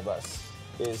point of us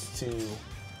is to,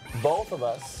 both of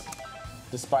us,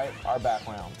 despite our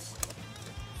backgrounds,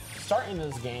 start into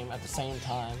this game at the same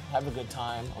time, have a good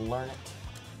time, learn it,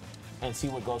 and see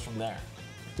what goes from there.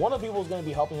 One of the people who's going to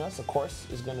be helping us, of course,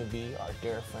 is going to be our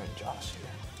dear friend Josh here.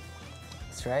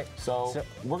 That's right. So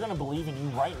we're going to believe in you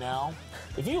right now.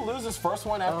 If you lose this first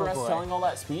one after us boy. telling all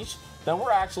that speech, then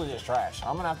we're actually just trash.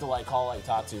 I'm going to have to call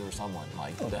Tatu or someone.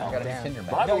 What the hell? I gotta damn. defend your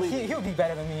But I match. believe He'll be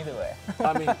better than me either way.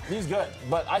 I mean, he's good,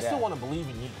 but I still Yeah. want to believe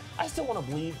in you. I still want to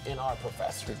believe in our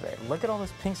professor. Look at all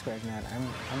those pink squares, man.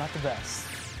 I'm not the best.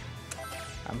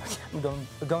 I'm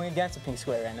going against a pink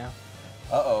square right now.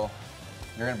 Uh-oh.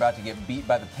 You're about to get beat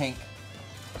by the pink.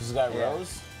 This guy Yeah.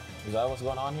 Rose? Is that what's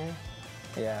going on here?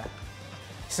 Yeah.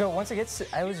 So once it gets,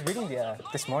 I was reading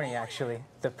this morning actually,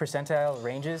 the percentile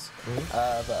ranges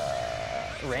of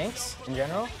ranks in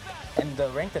general, and the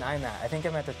rank that I'm at, I think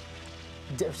I'm at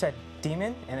said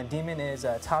Demon, and a Demon is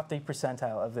top 3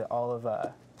 percentile of all of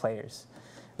players.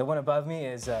 The one above me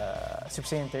is Super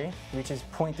Saiyan 3, which is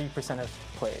 0.3% of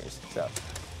players. So it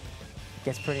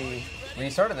gets pretty. When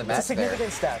you started the It's match a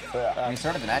significant step. when you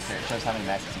started the match there, it shows how many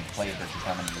matches you've played versus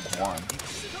how many you've won.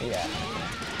 Yeah.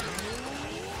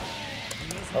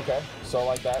 Okay, so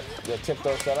like that, the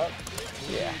tiptoe setup.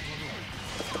 Yeah.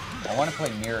 I want to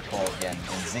play Miracle again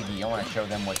and Ziggy. I want to show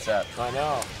them what's up. I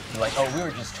know. They're like, oh, we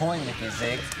were just toying with you,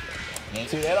 Zig.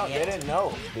 See, they didn't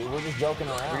know. Dude, we're just joking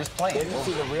around. We're just playing. They didn't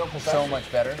see the real perfection. So much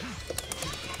better.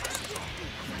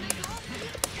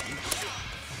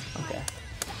 Okay.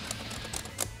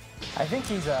 I think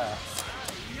he's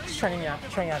trying out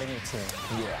a new team.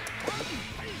 Yeah.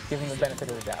 Give him the benefit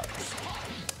of the doubt.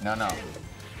 No, no.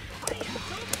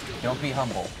 Don't be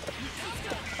humble.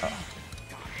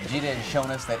 Vegeta has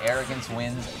shown us that arrogance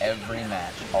wins every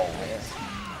match, always.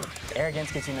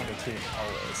 Arrogance gets you number 2,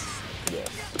 always. Yes.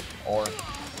 Or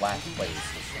last place.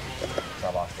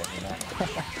 So lost every match.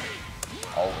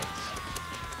 Always.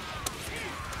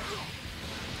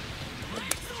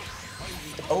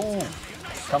 Oh,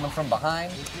 coming from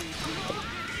behind.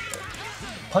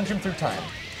 Punch him through time.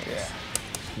 Yeah.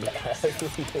 He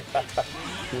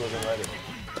wasn't ready.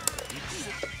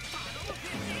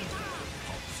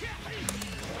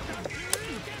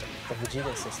 The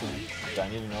Vegeta system. I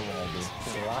need an overhead, dude.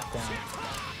 It's a lockdown.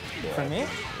 Yeah. For me?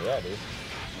 Yeah, dude.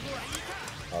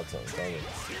 I'll tell you.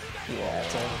 Yeah,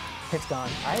 it's over. Hit's gone.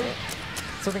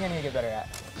 Something I need to get better at.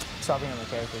 Swapping on the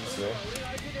characters. Yeah.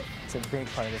 It's a big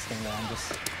part of this game that I'm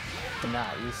just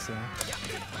not used to.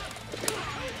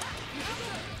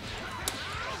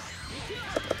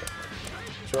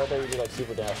 Sure, I thought you do like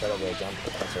super dash out of the jump.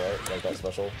 That's right. Like that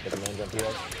special Pokemon jump he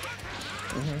has.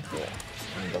 Mm-hmm. Yeah.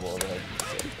 And double overhead.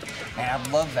 And I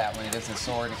love that when he does the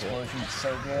sword explosion. It's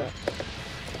so good.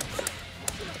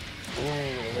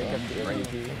 Ooh, wake up the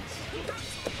MVP.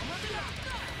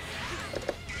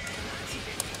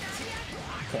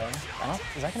 Okay. Oh,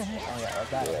 is that gonna hit? Oh yeah,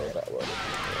 that Yeah, hit. that would.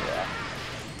 Yeah.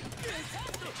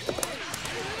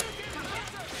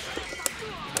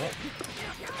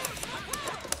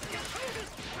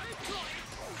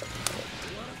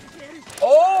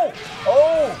 Oh!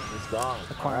 Oh! It's gone.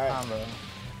 The corner combo.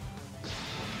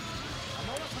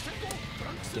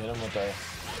 Get him with the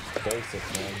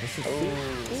basics, man. This is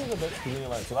the best beginning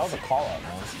line. So that was a call out,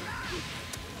 man.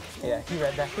 Yeah, he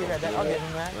read that. He read that. I'll give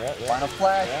him that. Yeah, yeah. Final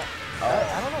flash. Yeah.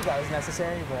 I don't know if that was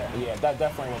necessary, but Yeah, that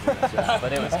definitely wasn't necessary.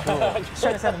 But it was cool. just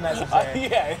trying to send a message there.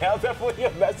 Yeah, that was definitely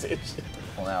a message.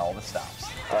 Well, now all the stops.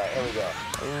 All right, here we go.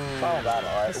 Final battle.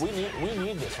 All right, we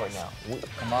need this right now.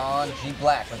 Come on, G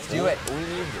Black. Let's do it. We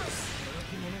need this.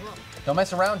 Don't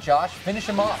mess around, Josh. Finish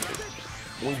him off.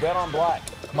 We bet on Black.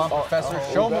 Come on, Professor.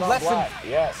 We Show him bet a on lesson. Black.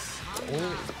 Yes.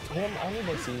 I need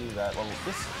to see that level.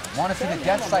 Want to see the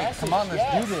death sight? Come on,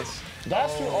 let's do this.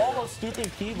 Dash through all those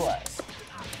stupid key blasts.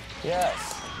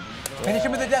 Yes. Finish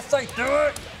him with the death sight. Do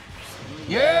it.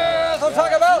 Yeah, that's what I'm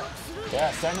talking about.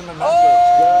 Yeah, send him a message.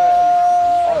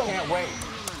 Oh! Good. I can't wait.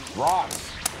 Rocks.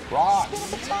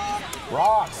 Rocks.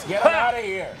 Rocks. Get him out of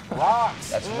here.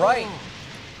 Rocks. That's right.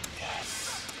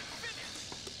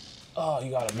 Oh,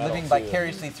 you got a medal Living too.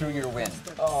 vicariously through your win.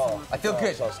 Oh, I feel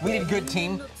good. so We did good,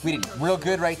 team. We did real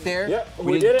good right there. Yep,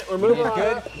 we did it. We're moving we did on.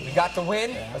 good. We got the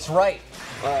win. That's right.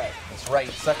 All right. That's right.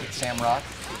 Suck it, Samrock.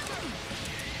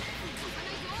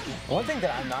 One thing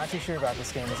that I'm not too sure about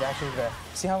this game is actually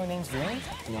see how the name's green?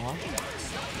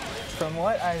 From the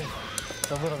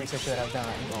little research that I've done,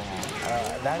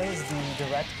 that is the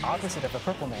direct opposite of a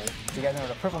purple name. Do you guys know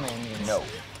what a purple name means? No.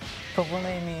 Purple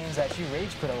name means that you rage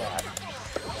quit a lot.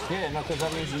 Yeah, no, because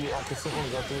that means you consistently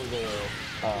go through the.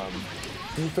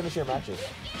 You finish your matches.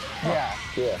 Yeah.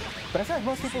 Yeah. But I feel like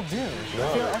most people do.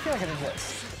 No. I feel like it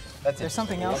exists. That's There's it.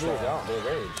 something else They there. don't. They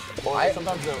rage. Or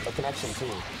sometimes a connection too.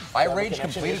 I They have a rage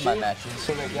connection completed my issue, matches.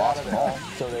 So they get Lost out of them all. it.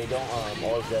 So they don't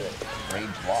always get it. Rage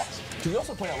lost. We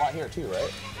also play a lot here too,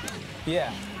 right?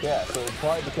 Yeah. Yeah. So it's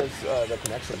probably because the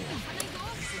connection.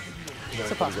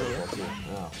 It's a possibility.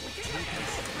 Yeah.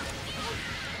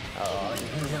 Oh,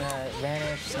 he's gonna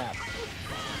vanish, snap.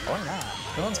 Or not.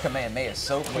 Villain's Kamehameha is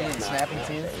so clean and snappy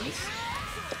too.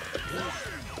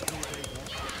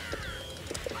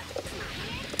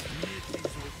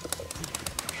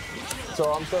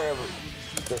 So I'm sure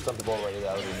there's some people already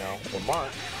that already know. But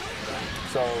Mark,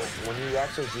 so when you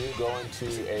actually do go into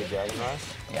a Dragon Rush,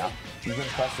 Yeah. you can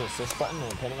press the assist button, and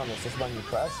depending on the assist button you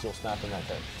press, you'll snap in that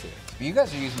character too. But you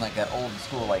guys are using like that old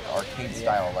school like arcade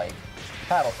style like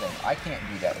paddle thing. I can't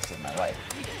do that to save my life.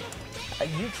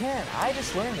 You can. I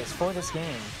just learned this for this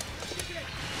game.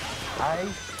 I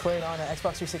played on an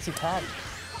Xbox 360 pad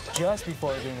just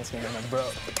before doing this game and it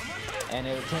broke. And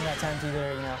it came that time to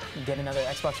either, get another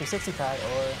Xbox 360 pad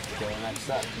or Go to the next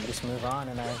step. just move on,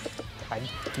 and I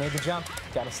made the jump,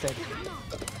 got a stick.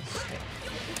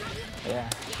 Yeah.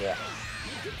 Yeah.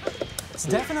 It's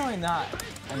definitely not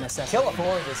a necessity Kill 'em.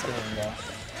 for this game, though.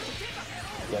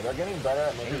 Yeah, they're getting better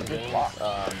at making good games, block.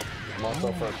 more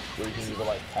so for where you can use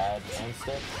like pads and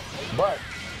sticks. But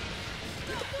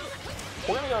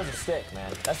We're gonna go as a stick,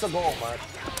 man. That's the goal, Mark.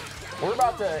 We're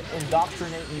about to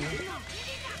indoctrinate you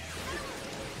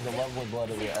in the lovely blood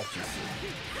of your FGC.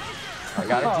 I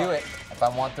gotta do it. If I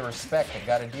want the respect, I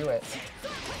gotta do it.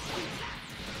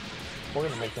 We're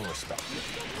gonna make them respect you.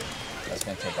 That's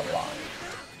gonna take a lot.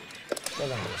 They're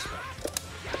gonna respect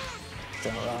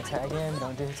you. Don't tag in.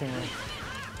 Don't do it to me.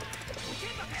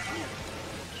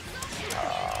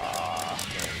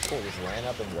 Cool, just ran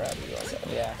up and grabbed you.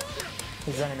 Yeah.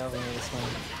 He's running over me this one.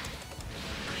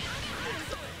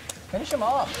 Finish him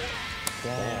off.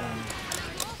 Damn.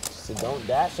 So don't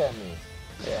dash at me.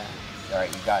 Yeah. All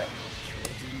right, you got it.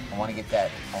 I want to get that.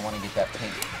 I want to get that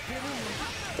pink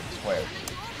square.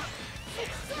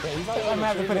 Yeah, I'm gonna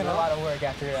have to put in a lot of work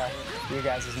after your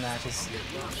guys' matches.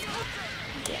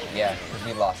 Yeah, because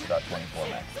we lost about 24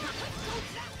 matches.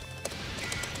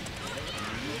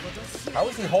 How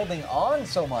is he holding on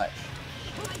so much?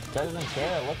 Doesn't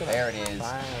care. Look at There him. it is.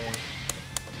 Finally.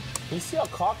 You see how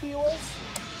cocky he was?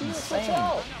 He was switch Insane.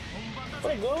 out.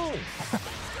 What a goon.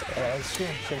 Yeah, that's true.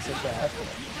 Should have switched that.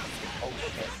 Oh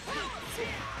shit.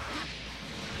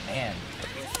 Man,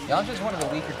 Yamcha's one of the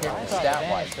weaker characters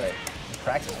stat-wise, but you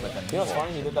practice with him. You know what's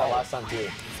funny? He did that last time too.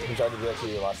 He tried to do that to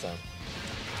you last time.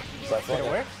 So I feel Did it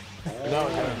like work? No,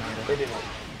 it didn't.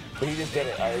 But he just did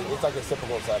it. It's like a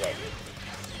typical setup.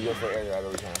 You go for air grab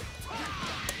every time.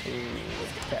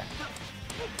 Okay.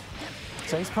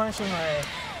 So he's punishing my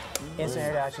instant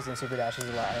air dashes and super dashes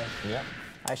a lot. Yeah.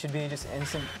 I should be just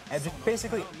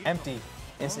basically empty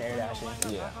instant air dashing.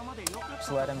 Yeah.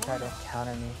 Just let him try to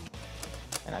counter me,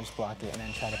 and I just block it and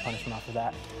then try to punish him off of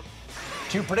that.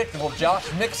 Too predictable, Josh.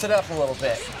 Mix it up a little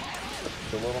bit.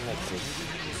 The little mixes.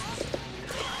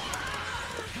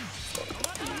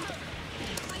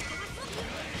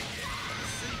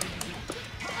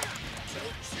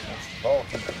 Oh,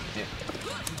 he did.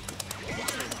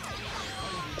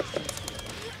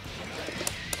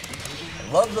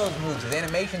 I love those moves. The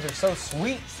animations are so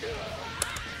sweet.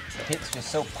 The hits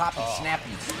just so poppy, snappy.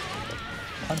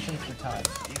 Punch him 3 times.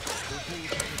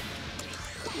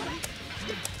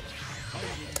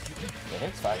 The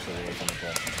hits actually really come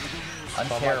good. I'm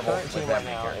So terrible my current with team right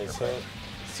every now is character. hit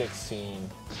 16.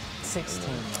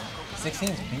 16.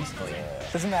 16's beastly.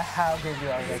 Doesn't matter how good you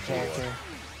are with that character.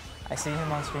 I see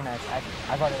him on screen.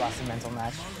 I've already lost a mental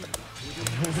match.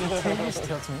 He just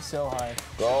tilts me so hard.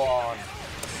 Go on.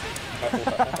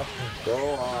 Go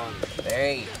on.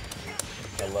 Hey,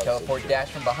 I love teleport 16. dash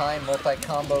from behind,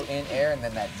 multi-combo in air, and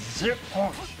then that zip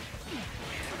punch.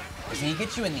 See, he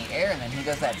gets you in the air, and then he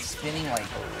does that spinning, like,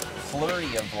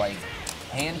 flurry of, like,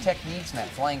 hand techniques, and that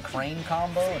flying crane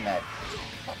combo, and that...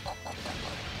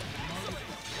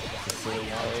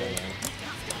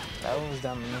 That one was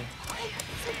dumb to me.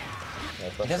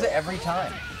 He does it every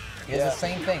time. He does the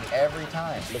same thing every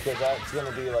time. Because that's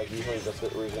gonna be like usually that's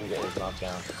where he's gonna get his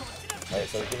knockdown. Right,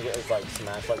 so he's gonna get his like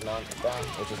smash like knockdown,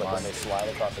 which is like when they slide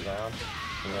across the ground,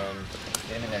 and then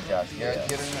Get him in there, Josh. Get in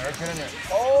there, get in there.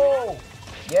 Oh!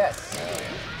 Yes!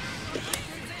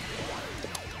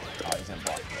 Oh, he's gonna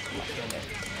block. Get in there.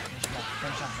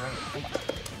 Finish off right. Come on.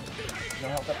 You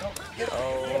gonna help that? No. Get it.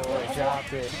 Oh, I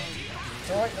dropped it.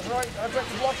 That's right, that's right. That's right,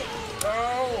 block it.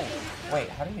 Oh! Wait,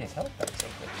 how did he just help that so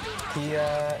quick? He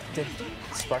did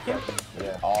spark it.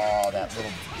 yeah. Oh, that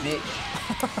little bitch.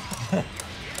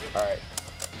 All right,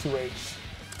 2H.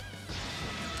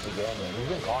 Again, man, he's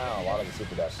been calling out a lot of the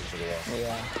super dashes today.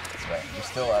 Yeah. That's right. You're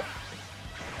still up.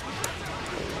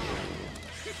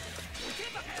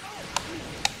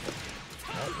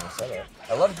 Right, nice setup.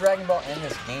 I love Dragon Ball in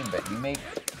this game, but you make it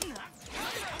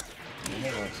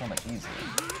look so much easier.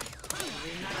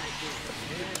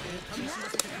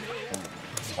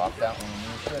 Swap that one when you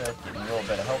should have. Getting a little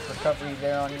bit of health recovery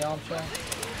there on Yamcha.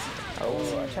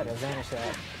 Oh, I tried to vanish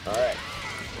that. All right.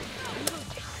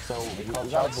 So we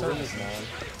gotta believe, man.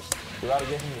 We gotta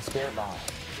give him the spirit bomb.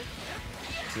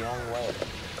 It's the only way.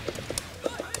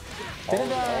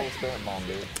 Didn't, All the spirit bomb,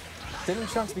 dude. Didn't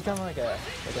Trunks become like a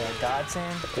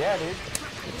godsend? Yeah, dude.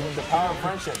 Dude, the power of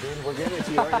friendship, dude. We're giving it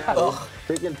to you right now, dude.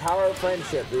 Freaking power of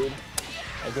friendship, dude.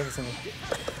 Give it to me.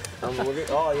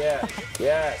 Oh, yeah.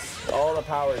 Yes. All the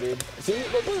power, dude. See,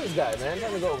 look at this guy, man. He's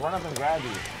trying to go run up and grab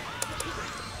you.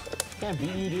 Can't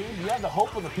beat you, dude. You have the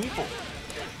hope of the people.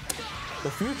 The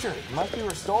future must be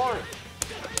restored.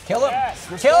 Kill him! Yes,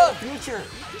 Kill restore him! the future.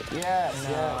 Yes, No.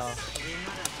 yes.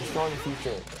 Restore the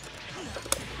future.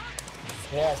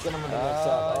 Yes, get him in the mix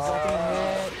up. Second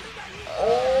hit.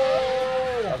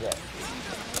 Oh! Okay.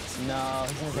 No,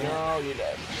 he's gonna take it. No, you're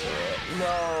dead.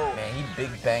 No. Man, he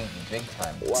big banged you big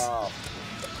time. Wow.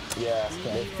 Yeah,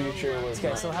 the future was. This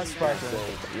guy still has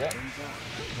sparkling. Yep.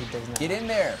 He does not. Get in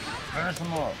there. Finish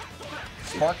him off.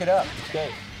 Spark it up.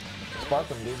 Okay. Spark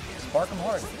him, dude. Spark him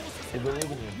hard. They believe in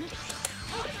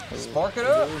you. Spark it They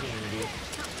up. believe in you, dude.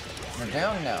 You're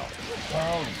down now.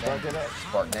 Oh, Spark it up.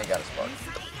 Spark. Now you got a spark.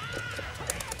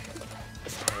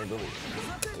 They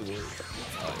believe. They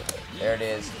believe. There it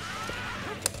is.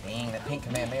 Dang, that pink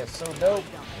command man is so dope.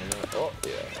 Oh,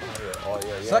 yeah. Oh,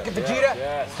 yeah. Suck it, Vegeta. Yes,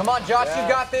 yes. Come on, Josh, Yes. you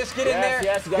got this. Get in there.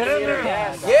 Yes, you got Get in there.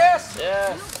 Yes. Yes.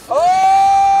 Yes.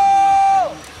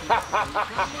 Oh!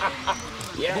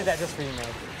 I did that just for you, man.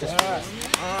 Just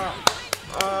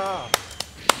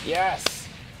Yes.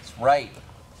 That's right.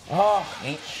 Oh,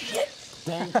 Ain't shit.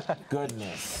 thank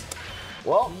goodness.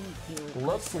 Well,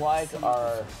 looks like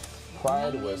our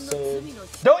pride was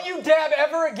saved. Don't you dab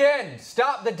ever again.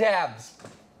 Stop the dabs.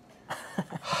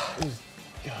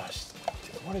 Gosh,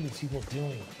 what are these people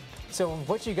doing? So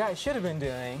what you guys should have been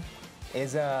doing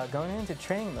is going into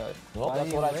training mode. Well, while that's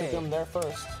you what I were took waiting. him there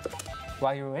first.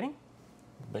 While you were waiting?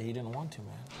 But he didn't want to, man.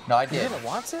 No, I You did. didn't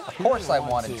want to? Of course I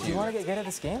want wanted to. Do you want to. to get good at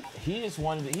this game? He just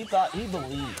wanted to, he thought, he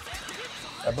believed.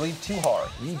 I believe too hard.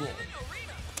 He did.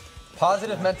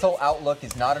 Positive mental outlook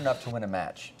is not enough to win a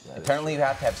match. Apparently you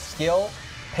have to have skill,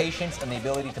 patience, and the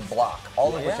ability to block, all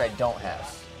of which Yeah. I don't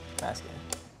have. That's good.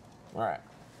 All right.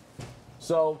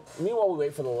 So, meanwhile, we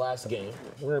wait for the last game.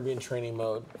 We're going to be in training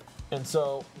mode. And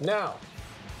so, now,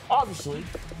 obviously,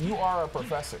 you are a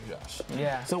professor, Josh.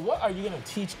 Yeah. So, what are you going to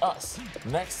teach us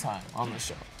next time on the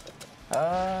show?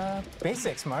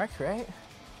 Basics, Mark, right?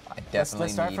 I Let's definitely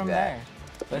start need from that. there.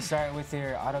 Let's start with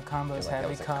your auto combos, That heavy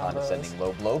was a combos. condescending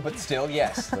low blow, but still,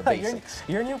 yes, the basics.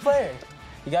 You're a new player.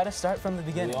 You got to start from the We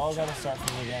beginning. all got to start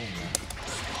from the beginning, man.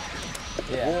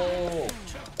 Yeah. Whoa.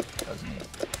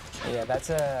 Yeah, that's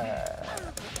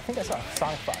I think I saw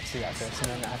Sonic Fox do that first,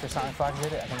 and then after Sonic Fox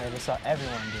did it, I think I just saw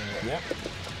everyone do it. Yep.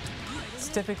 It's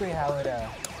typically how it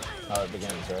How it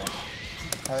begins,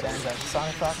 right? ends up.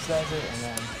 Sonic Fox does it, and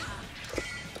then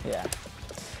yeah.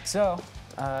 So,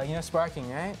 you know sparking,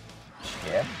 right?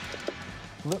 Yeah.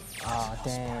 Look. Oh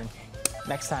damn.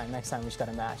 Next time we just got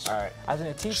a match. All right. I was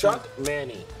gonna teach Chuck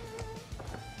Manny.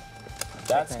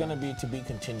 That's Chuck going to be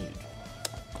continued.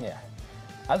 you. Yeah.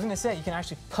 I was gonna say you can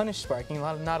actually punish sparking.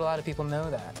 Not a lot of people know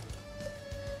that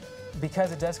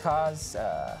because it does cause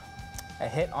a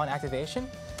hit on activation.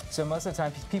 So most of the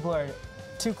time people are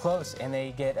too close and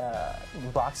they get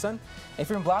block stun. If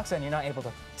you're in block stun, you're not able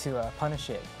to punish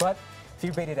it. But if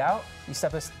you bait it out,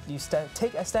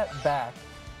 take a step back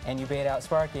and you bait out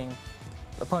sparking.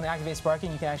 Opponent activates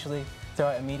sparking, you can actually throw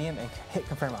out a medium and hit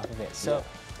confirm off of it. So,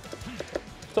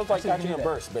 So it's like Actually, catching do a that.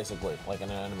 burst, basically, like in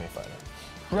an anime fighter.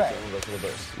 right. So you go to the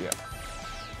burst.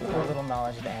 Yeah. A little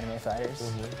knowledge of the anime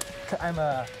fighters. I'm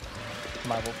a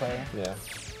Marvel player. Yeah.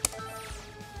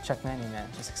 Chuck Manny, man.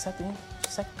 Just accept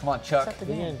it. Come on, Chuck. Accept the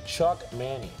Bring game. in Chuck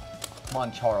Manny. Come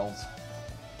on, Charles.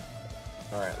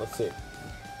 All right, let's see.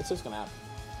 What's this going to happen?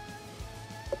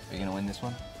 Are you going to win this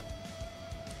one?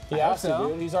 He hope has to, so.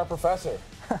 dude. He's our professor.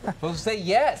 Supposed to say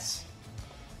yes.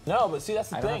 No, but see, that's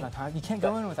the I don't thing. have that you can't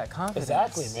go in with that confidence.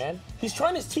 Exactly, man. He's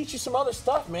trying to teach you some other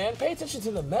stuff, man. Pay attention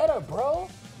to the meta, bro.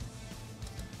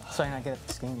 So you're not good at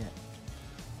this game yet.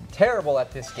 Terrible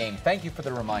at this game. Thank you for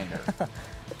the reminder.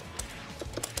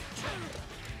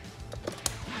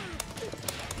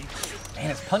 Man,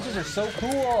 his punches are so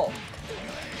cool.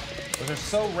 Those are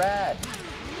so rad.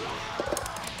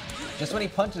 Just when he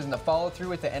punches and the follow through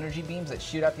with the energy beams that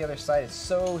shoot out the other side is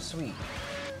so sweet.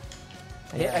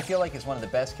 Yeah. I feel like it's one of the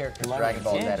best characters Dragon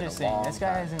Ball It's had in a interesting. long This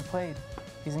guy time. hasn't played.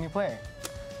 He's a new player.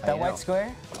 How That you white know?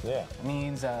 square Yeah.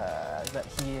 means that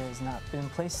he has not been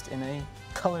placed in a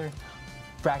color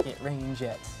bracket range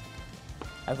yet.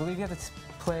 I believe you have to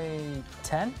play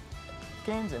 10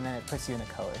 games and then it puts you in a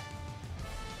color.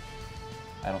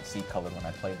 I don't see color when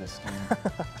I play this game.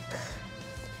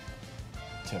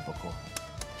 Typical.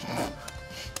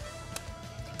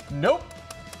 Nope.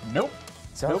 Nope.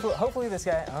 So hopefully this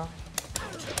guy. Oh,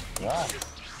 Yeah.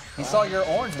 He saw your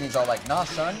orange and he's all like, nah,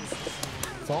 son.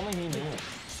 If only he knew.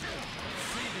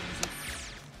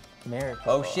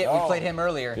 Miracle. Oh shit, we Oh. played him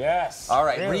earlier. Yes. All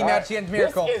right, Really? rematch All right. against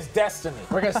Miracle. This is destiny.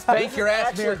 We're gonna spank your ass,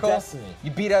 Actually Miracle. destiny. You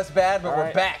beat us bad, but All we're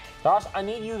right. back. Josh, I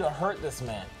need you to hurt this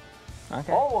man.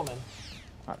 Okay. Or woman.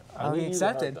 I'll need be you to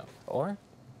hurt accepted. them. Or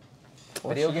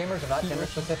Video gamers are not gender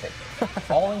specific.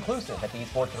 All inclusive at the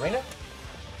Esports Arena.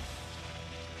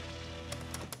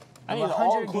 I need I'm an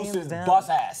 100 all-inclusive games down. bus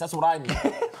ass. That's what I need.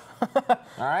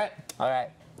 All right? all right,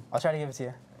 I'll try to give it to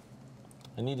you.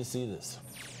 I need to see this.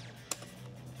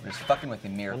 We're just fucking with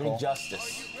you, I Miracle. need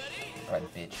justice. All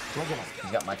right, bitch. Look at him.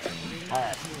 He's got my team. All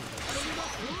right.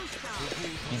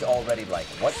 He's already like,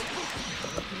 what?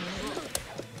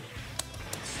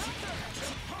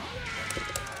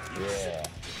 Yeah.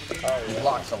 Oh, He yeah.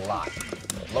 blocks a lot.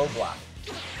 Low block.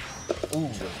 Ooh.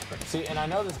 See, and I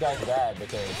know this guy's bad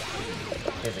because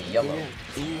Here's a yellow.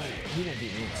 he didn't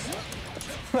beat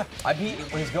me. I beat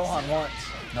his Gohan once.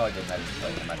 No, I didn't. I didn't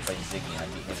play him. I played Ziggy and I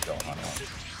beat his Gohan once.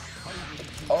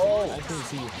 Oh! I can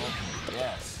see you.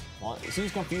 Yes. Well, see,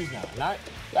 he's confused now. Not,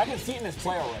 I can see it in his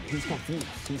play already. He's confused.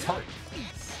 He's hurt.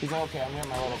 He's like, okay, I'm getting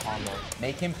my little combo.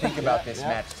 Make him think about this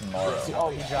match tomorrow. See, oh,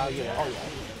 yeah. Oh, yeah. Oh,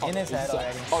 yeah. In his head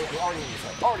already. Oh, yeah. Already in his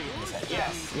head. Already in his head.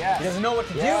 Yes. Yes. He doesn't know what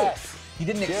to Yes. do. He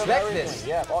didn't Give expect everything. this.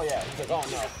 Yeah. Oh, yeah. He's like, oh,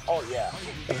 no. Oh, yeah.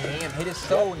 Damn, hit is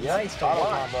so nice to Auto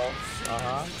watch. combo.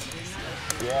 Uh-huh.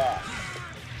 Yeah.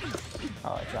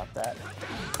 Oh, I dropped that.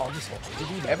 Oh, just hold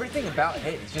it. Everything about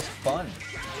Hit is just fun.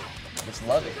 Just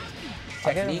love it.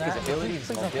 I'll give him Technique, his that. abilities, his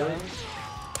Please don't kill him. mobility.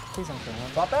 Please don't kill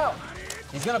him. Pop out.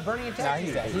 He's gonna burn you Nah, attack.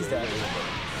 he's dead. He's dead.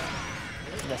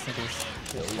 Rest in peace.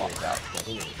 He walked out.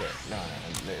 No,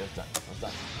 it's done. It's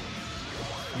done.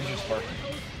 He's just working.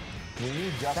 We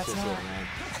need justice That's here, not- man.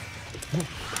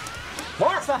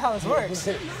 That's not how this works.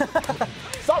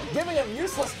 Stop giving him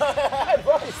useless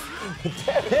advice.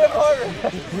 Hit him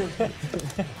harder.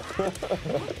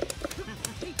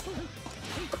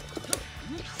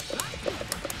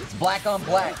 It's black on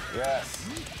black. Yes.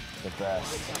 The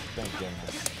best. Thank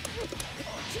goodness.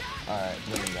 Alright,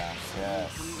 bring him down.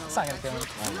 Yes. It's not gonna kill him.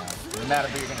 I know. Doesn't matter,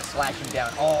 but you're gonna slash him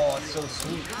down. Oh, it's so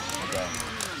sweet. Okay.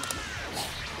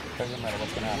 Doesn't matter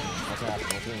what's gonna happen. What's gonna happen?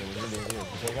 What's gonna do? What's gonna do?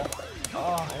 There you go.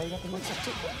 Oh, there you got the mix up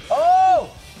too. Oh!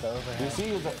 You see,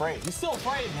 he was afraid. He's still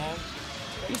afraid, man.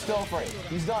 He's still afraid.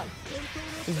 He's done.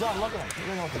 He's done. Look at him. He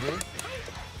doesn't know what to do.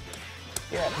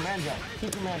 Yeah, command jump.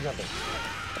 Keep command jumping.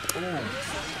 Ooh.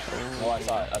 Oh, I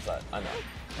saw it. I saw it. I know.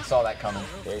 I saw that coming.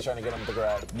 Yeah, he's trying to get him to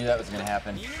grab. Knew that was gonna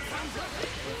happen.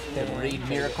 Read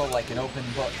Miracle like an open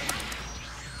book.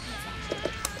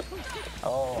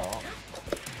 Oh.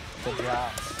 Good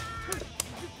job.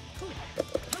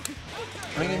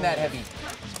 Bring in that heavy.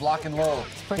 He's blocking low.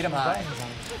 Hit him high.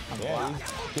 Yeah,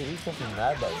 he's fucking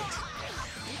mad buttons.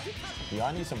 Yeah,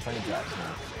 I need some frame drops,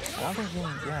 man. I don't think he,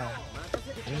 yeah.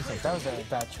 I need some. That was a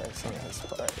bad choice on his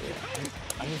part.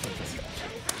 I need some frame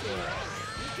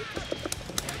drops.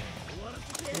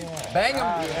 Bang him.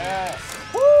 Yes.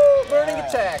 Woo! Burning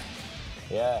attack.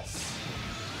 Yes.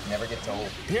 Never gets old.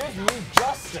 Give me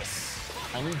justice.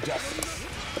 I need justice.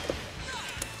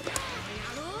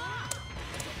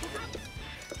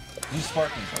 Use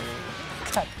Sparky.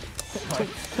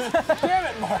 Damn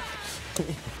it, Mark.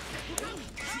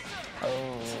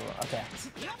 Oh, okay.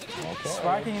 Okay.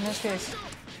 Sparking in this case.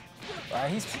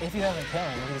 If he doesn't kill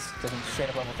him, he just doesn't straight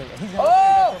up level 3. He's gonna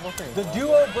Oh! level 3. The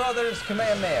Duo Brothers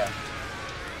Kamehameha.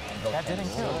 That didn't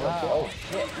kill. Wow. Oh,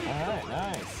 shit. All right,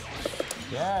 nice.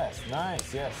 Yes,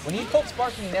 nice, yes. When you pulled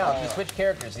Sparking now, if you switch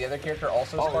characters, the other character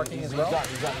also Sparking as well?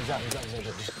 He's done.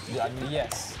 Yeah, I need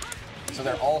Yes. So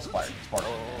they're all Sparking.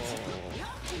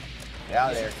 Get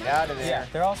out of there. Get out of there. Yeah,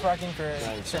 they're all sparking for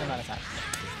a certain amount of time.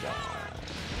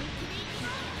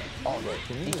 Oh, wait,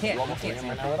 can you He just can't. level He can't for him seem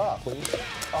right to pull it now, off. please?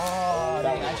 Oh,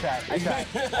 dang, I tried,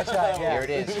 yeah. Here it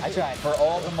is. I tried. For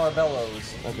all the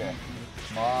Marvellos. Okay.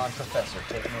 Come on, Professor.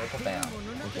 Take Miracle down.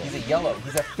 He's a yellow.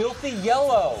 He's a filthy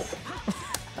yellow. All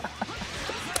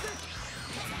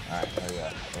right, there we go.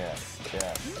 Yes,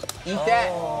 yes. Eat that.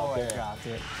 Oh, Okay. I dropped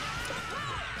it.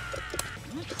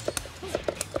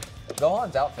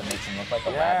 Gohan's outfit makes him look like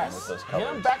Aladdin Yes. with those Get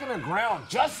colors. him back in the ground.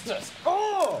 Justice.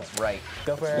 Oh! Right.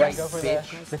 Go for Yes, go for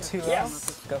bitch. the 2-0.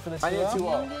 Yes. Go for the 2-0. I need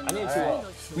 2-0. I need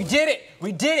 2-0. We did it.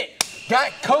 We did it.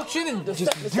 Got coaching and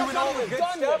just doing all the good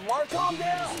Done stuff. yet, Mark, calm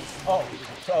down. Oh,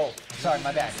 sorry,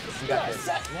 my bad. We got this.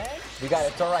 Set, man. We got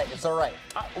it. It's all right. It's all right.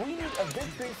 We need a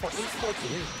victory for Esports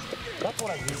Arena. That's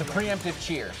what I need. It's a preemptive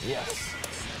cheer. Yes.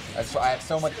 I have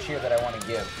so much cheer that I want to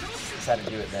give. Just had to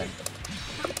do it then.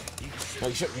 No,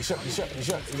 you shook. You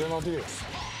don't know what to do.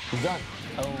 He's done.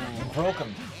 Oh, you broke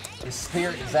him. His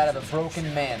spirit is that of a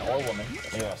broken man or woman.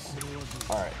 Yes.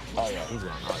 All right. Oh, yeah, he's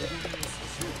gone. Oh, yeah.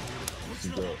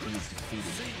 He's dead. He's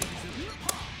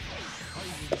defeated.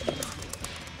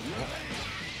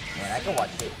 Man, I can watch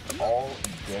it all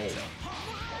day.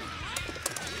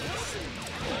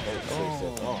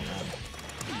 Oh, man.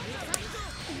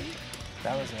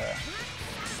 That was a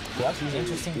That's usually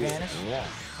interesting vanish. Yeah.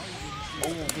 Oh,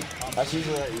 big combo. That's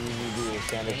usually what you do a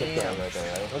standard kick down right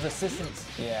there, right? Those assistants.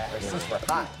 Yeah. Their assists were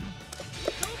hot.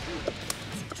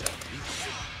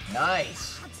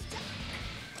 Nice.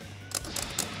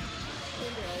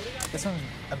 This one's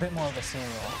a bit more of a scene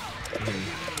roll.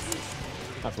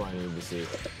 That's what I needed to see.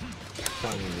 That's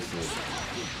what I needed to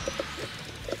see.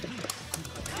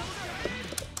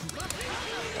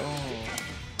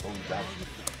 Oh, that.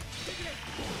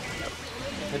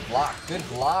 Good block. Good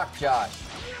block, Josh.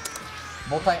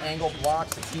 Multi-angle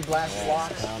blocks, the T-blast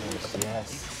blocks. Counters,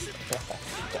 yes.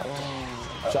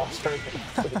 Oh. Josh, hurt him,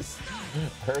 please.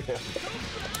 Hurt him.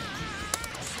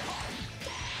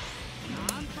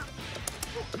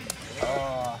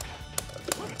 Oh.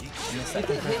 You think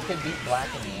he could beat Black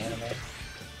in the anime?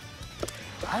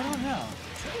 I don't know.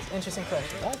 Interesting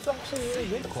question. That's actually a really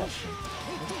good question.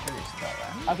 I'm curious about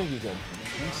that. I think you could.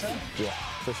 Think so? Yeah,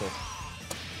 for sure.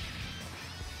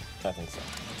 I think so.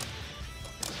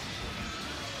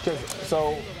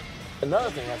 So, another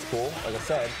thing that's cool, like I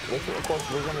said, which of course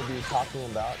we're going to be talking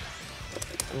about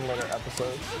in later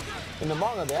episodes. In the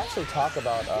manga, they actually talk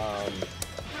about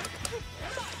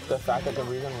the fact that the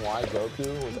reason why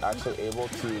Goku was actually able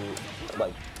to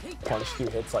like punch through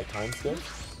hits like time skips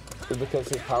is because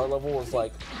his power level was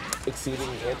like exceeding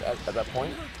it at that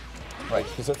point. Like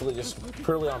specifically just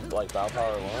purely on like battle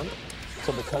power alone.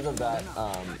 So because of that,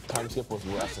 time skip was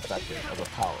less effective as a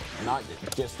power. Not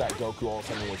just that Goku all of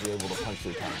a sudden was able to punch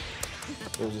through time.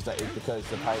 It was just that because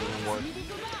the power didn't work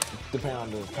depending on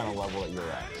the kind of level that you're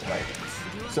at, right?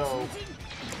 So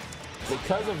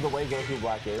because of the way Goku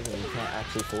Black is, and you can't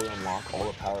actually fully unlock all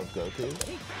the power of Goku,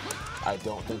 I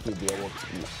don't think he'd be able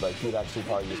to, like, he'd actually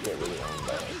probably just get really owned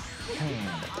by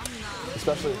it.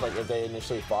 Especially if, like, if they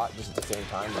initially fought just at the same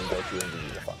time, then Goku wouldn't be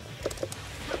the fucking.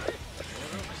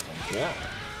 Yeah.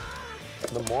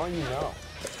 The more you know.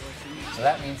 So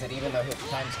that means that even though his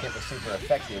time skip was super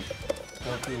effective,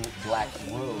 Goku Black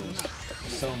Rose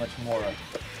is so much more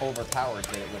overpowered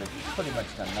that it would have pretty much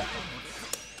done nothing.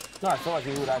 No, I feel like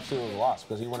he would actually have lost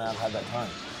because he wouldn't have had that time.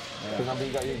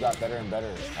 Because he got better and better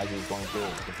as he was going through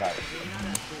the fight.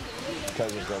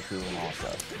 Because of Goku and all that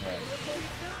stuff.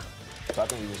 Right. So I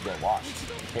think he just got washed.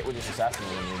 Hit would just assassinate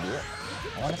him and he'd do it.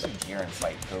 I want to see Jiren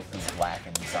fight Goku Black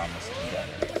and Zamasu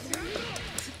together.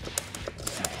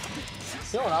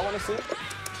 You know what I want to see?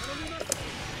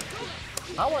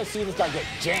 I want to see this guy get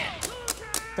jammed.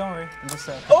 Don't worry, I'm just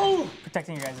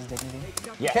protecting your guys' dignity.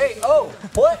 Yes. Okay, oh,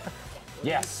 what?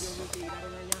 Yes.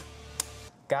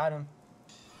 Got him.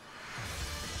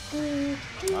 I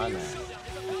know.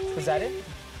 Was that it?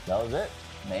 That was it.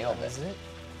 Nailed Is it. it?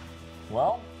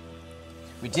 Well,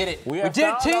 We did it. we We have did it,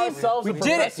 found team. ourselves We a did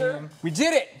it. professor. We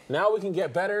did it. Now we can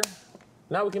get better.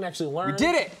 Now we can actually learn. We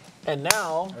did it. And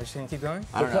now, Are we just gonna keep going?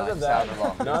 I don't know. because of I that, sounded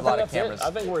wrong. no, There's I a lot think of that's cameras. it.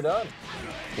 I think we're done.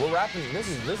 We're wrapping. This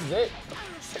is it.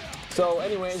 So,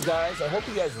 anyways, guys, I hope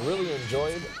you guys really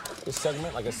enjoyed this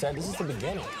segment. Like I said, this is the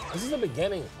beginning. This is the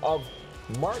beginning of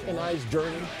Mark and I's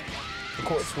journey. Of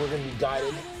course, we're going to be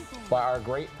guided by our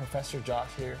great Professor Josh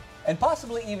here. And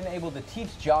possibly even able to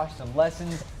teach Josh some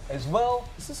lessons as well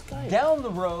This is guy. down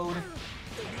the road.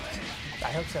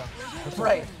 I hope so.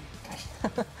 Right.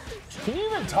 Can you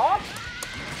even talk?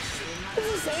 What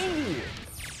is he saying to you?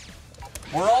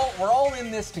 We're all in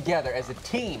this together as a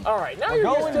team. All right, now We're you're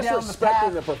going just down the disrespecting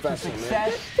path the to professor, man.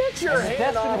 success Get your and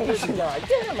hand off this destination. guy.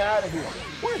 Get him out of here.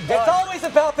 We're done. It's always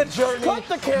about the journey, Cut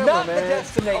the camera, not man. the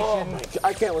destination. Oh my God.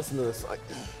 I can't listen to this.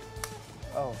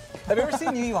 Oh. Have you ever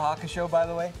seen Yu Yu Hakusho, by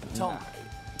the way? Tell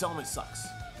him it sucks.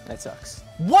 That sucks.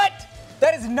 What?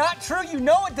 That is not true. You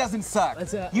know it doesn't suck.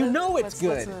 Let's, you know it's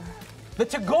good. The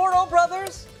Tagoro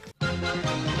brothers?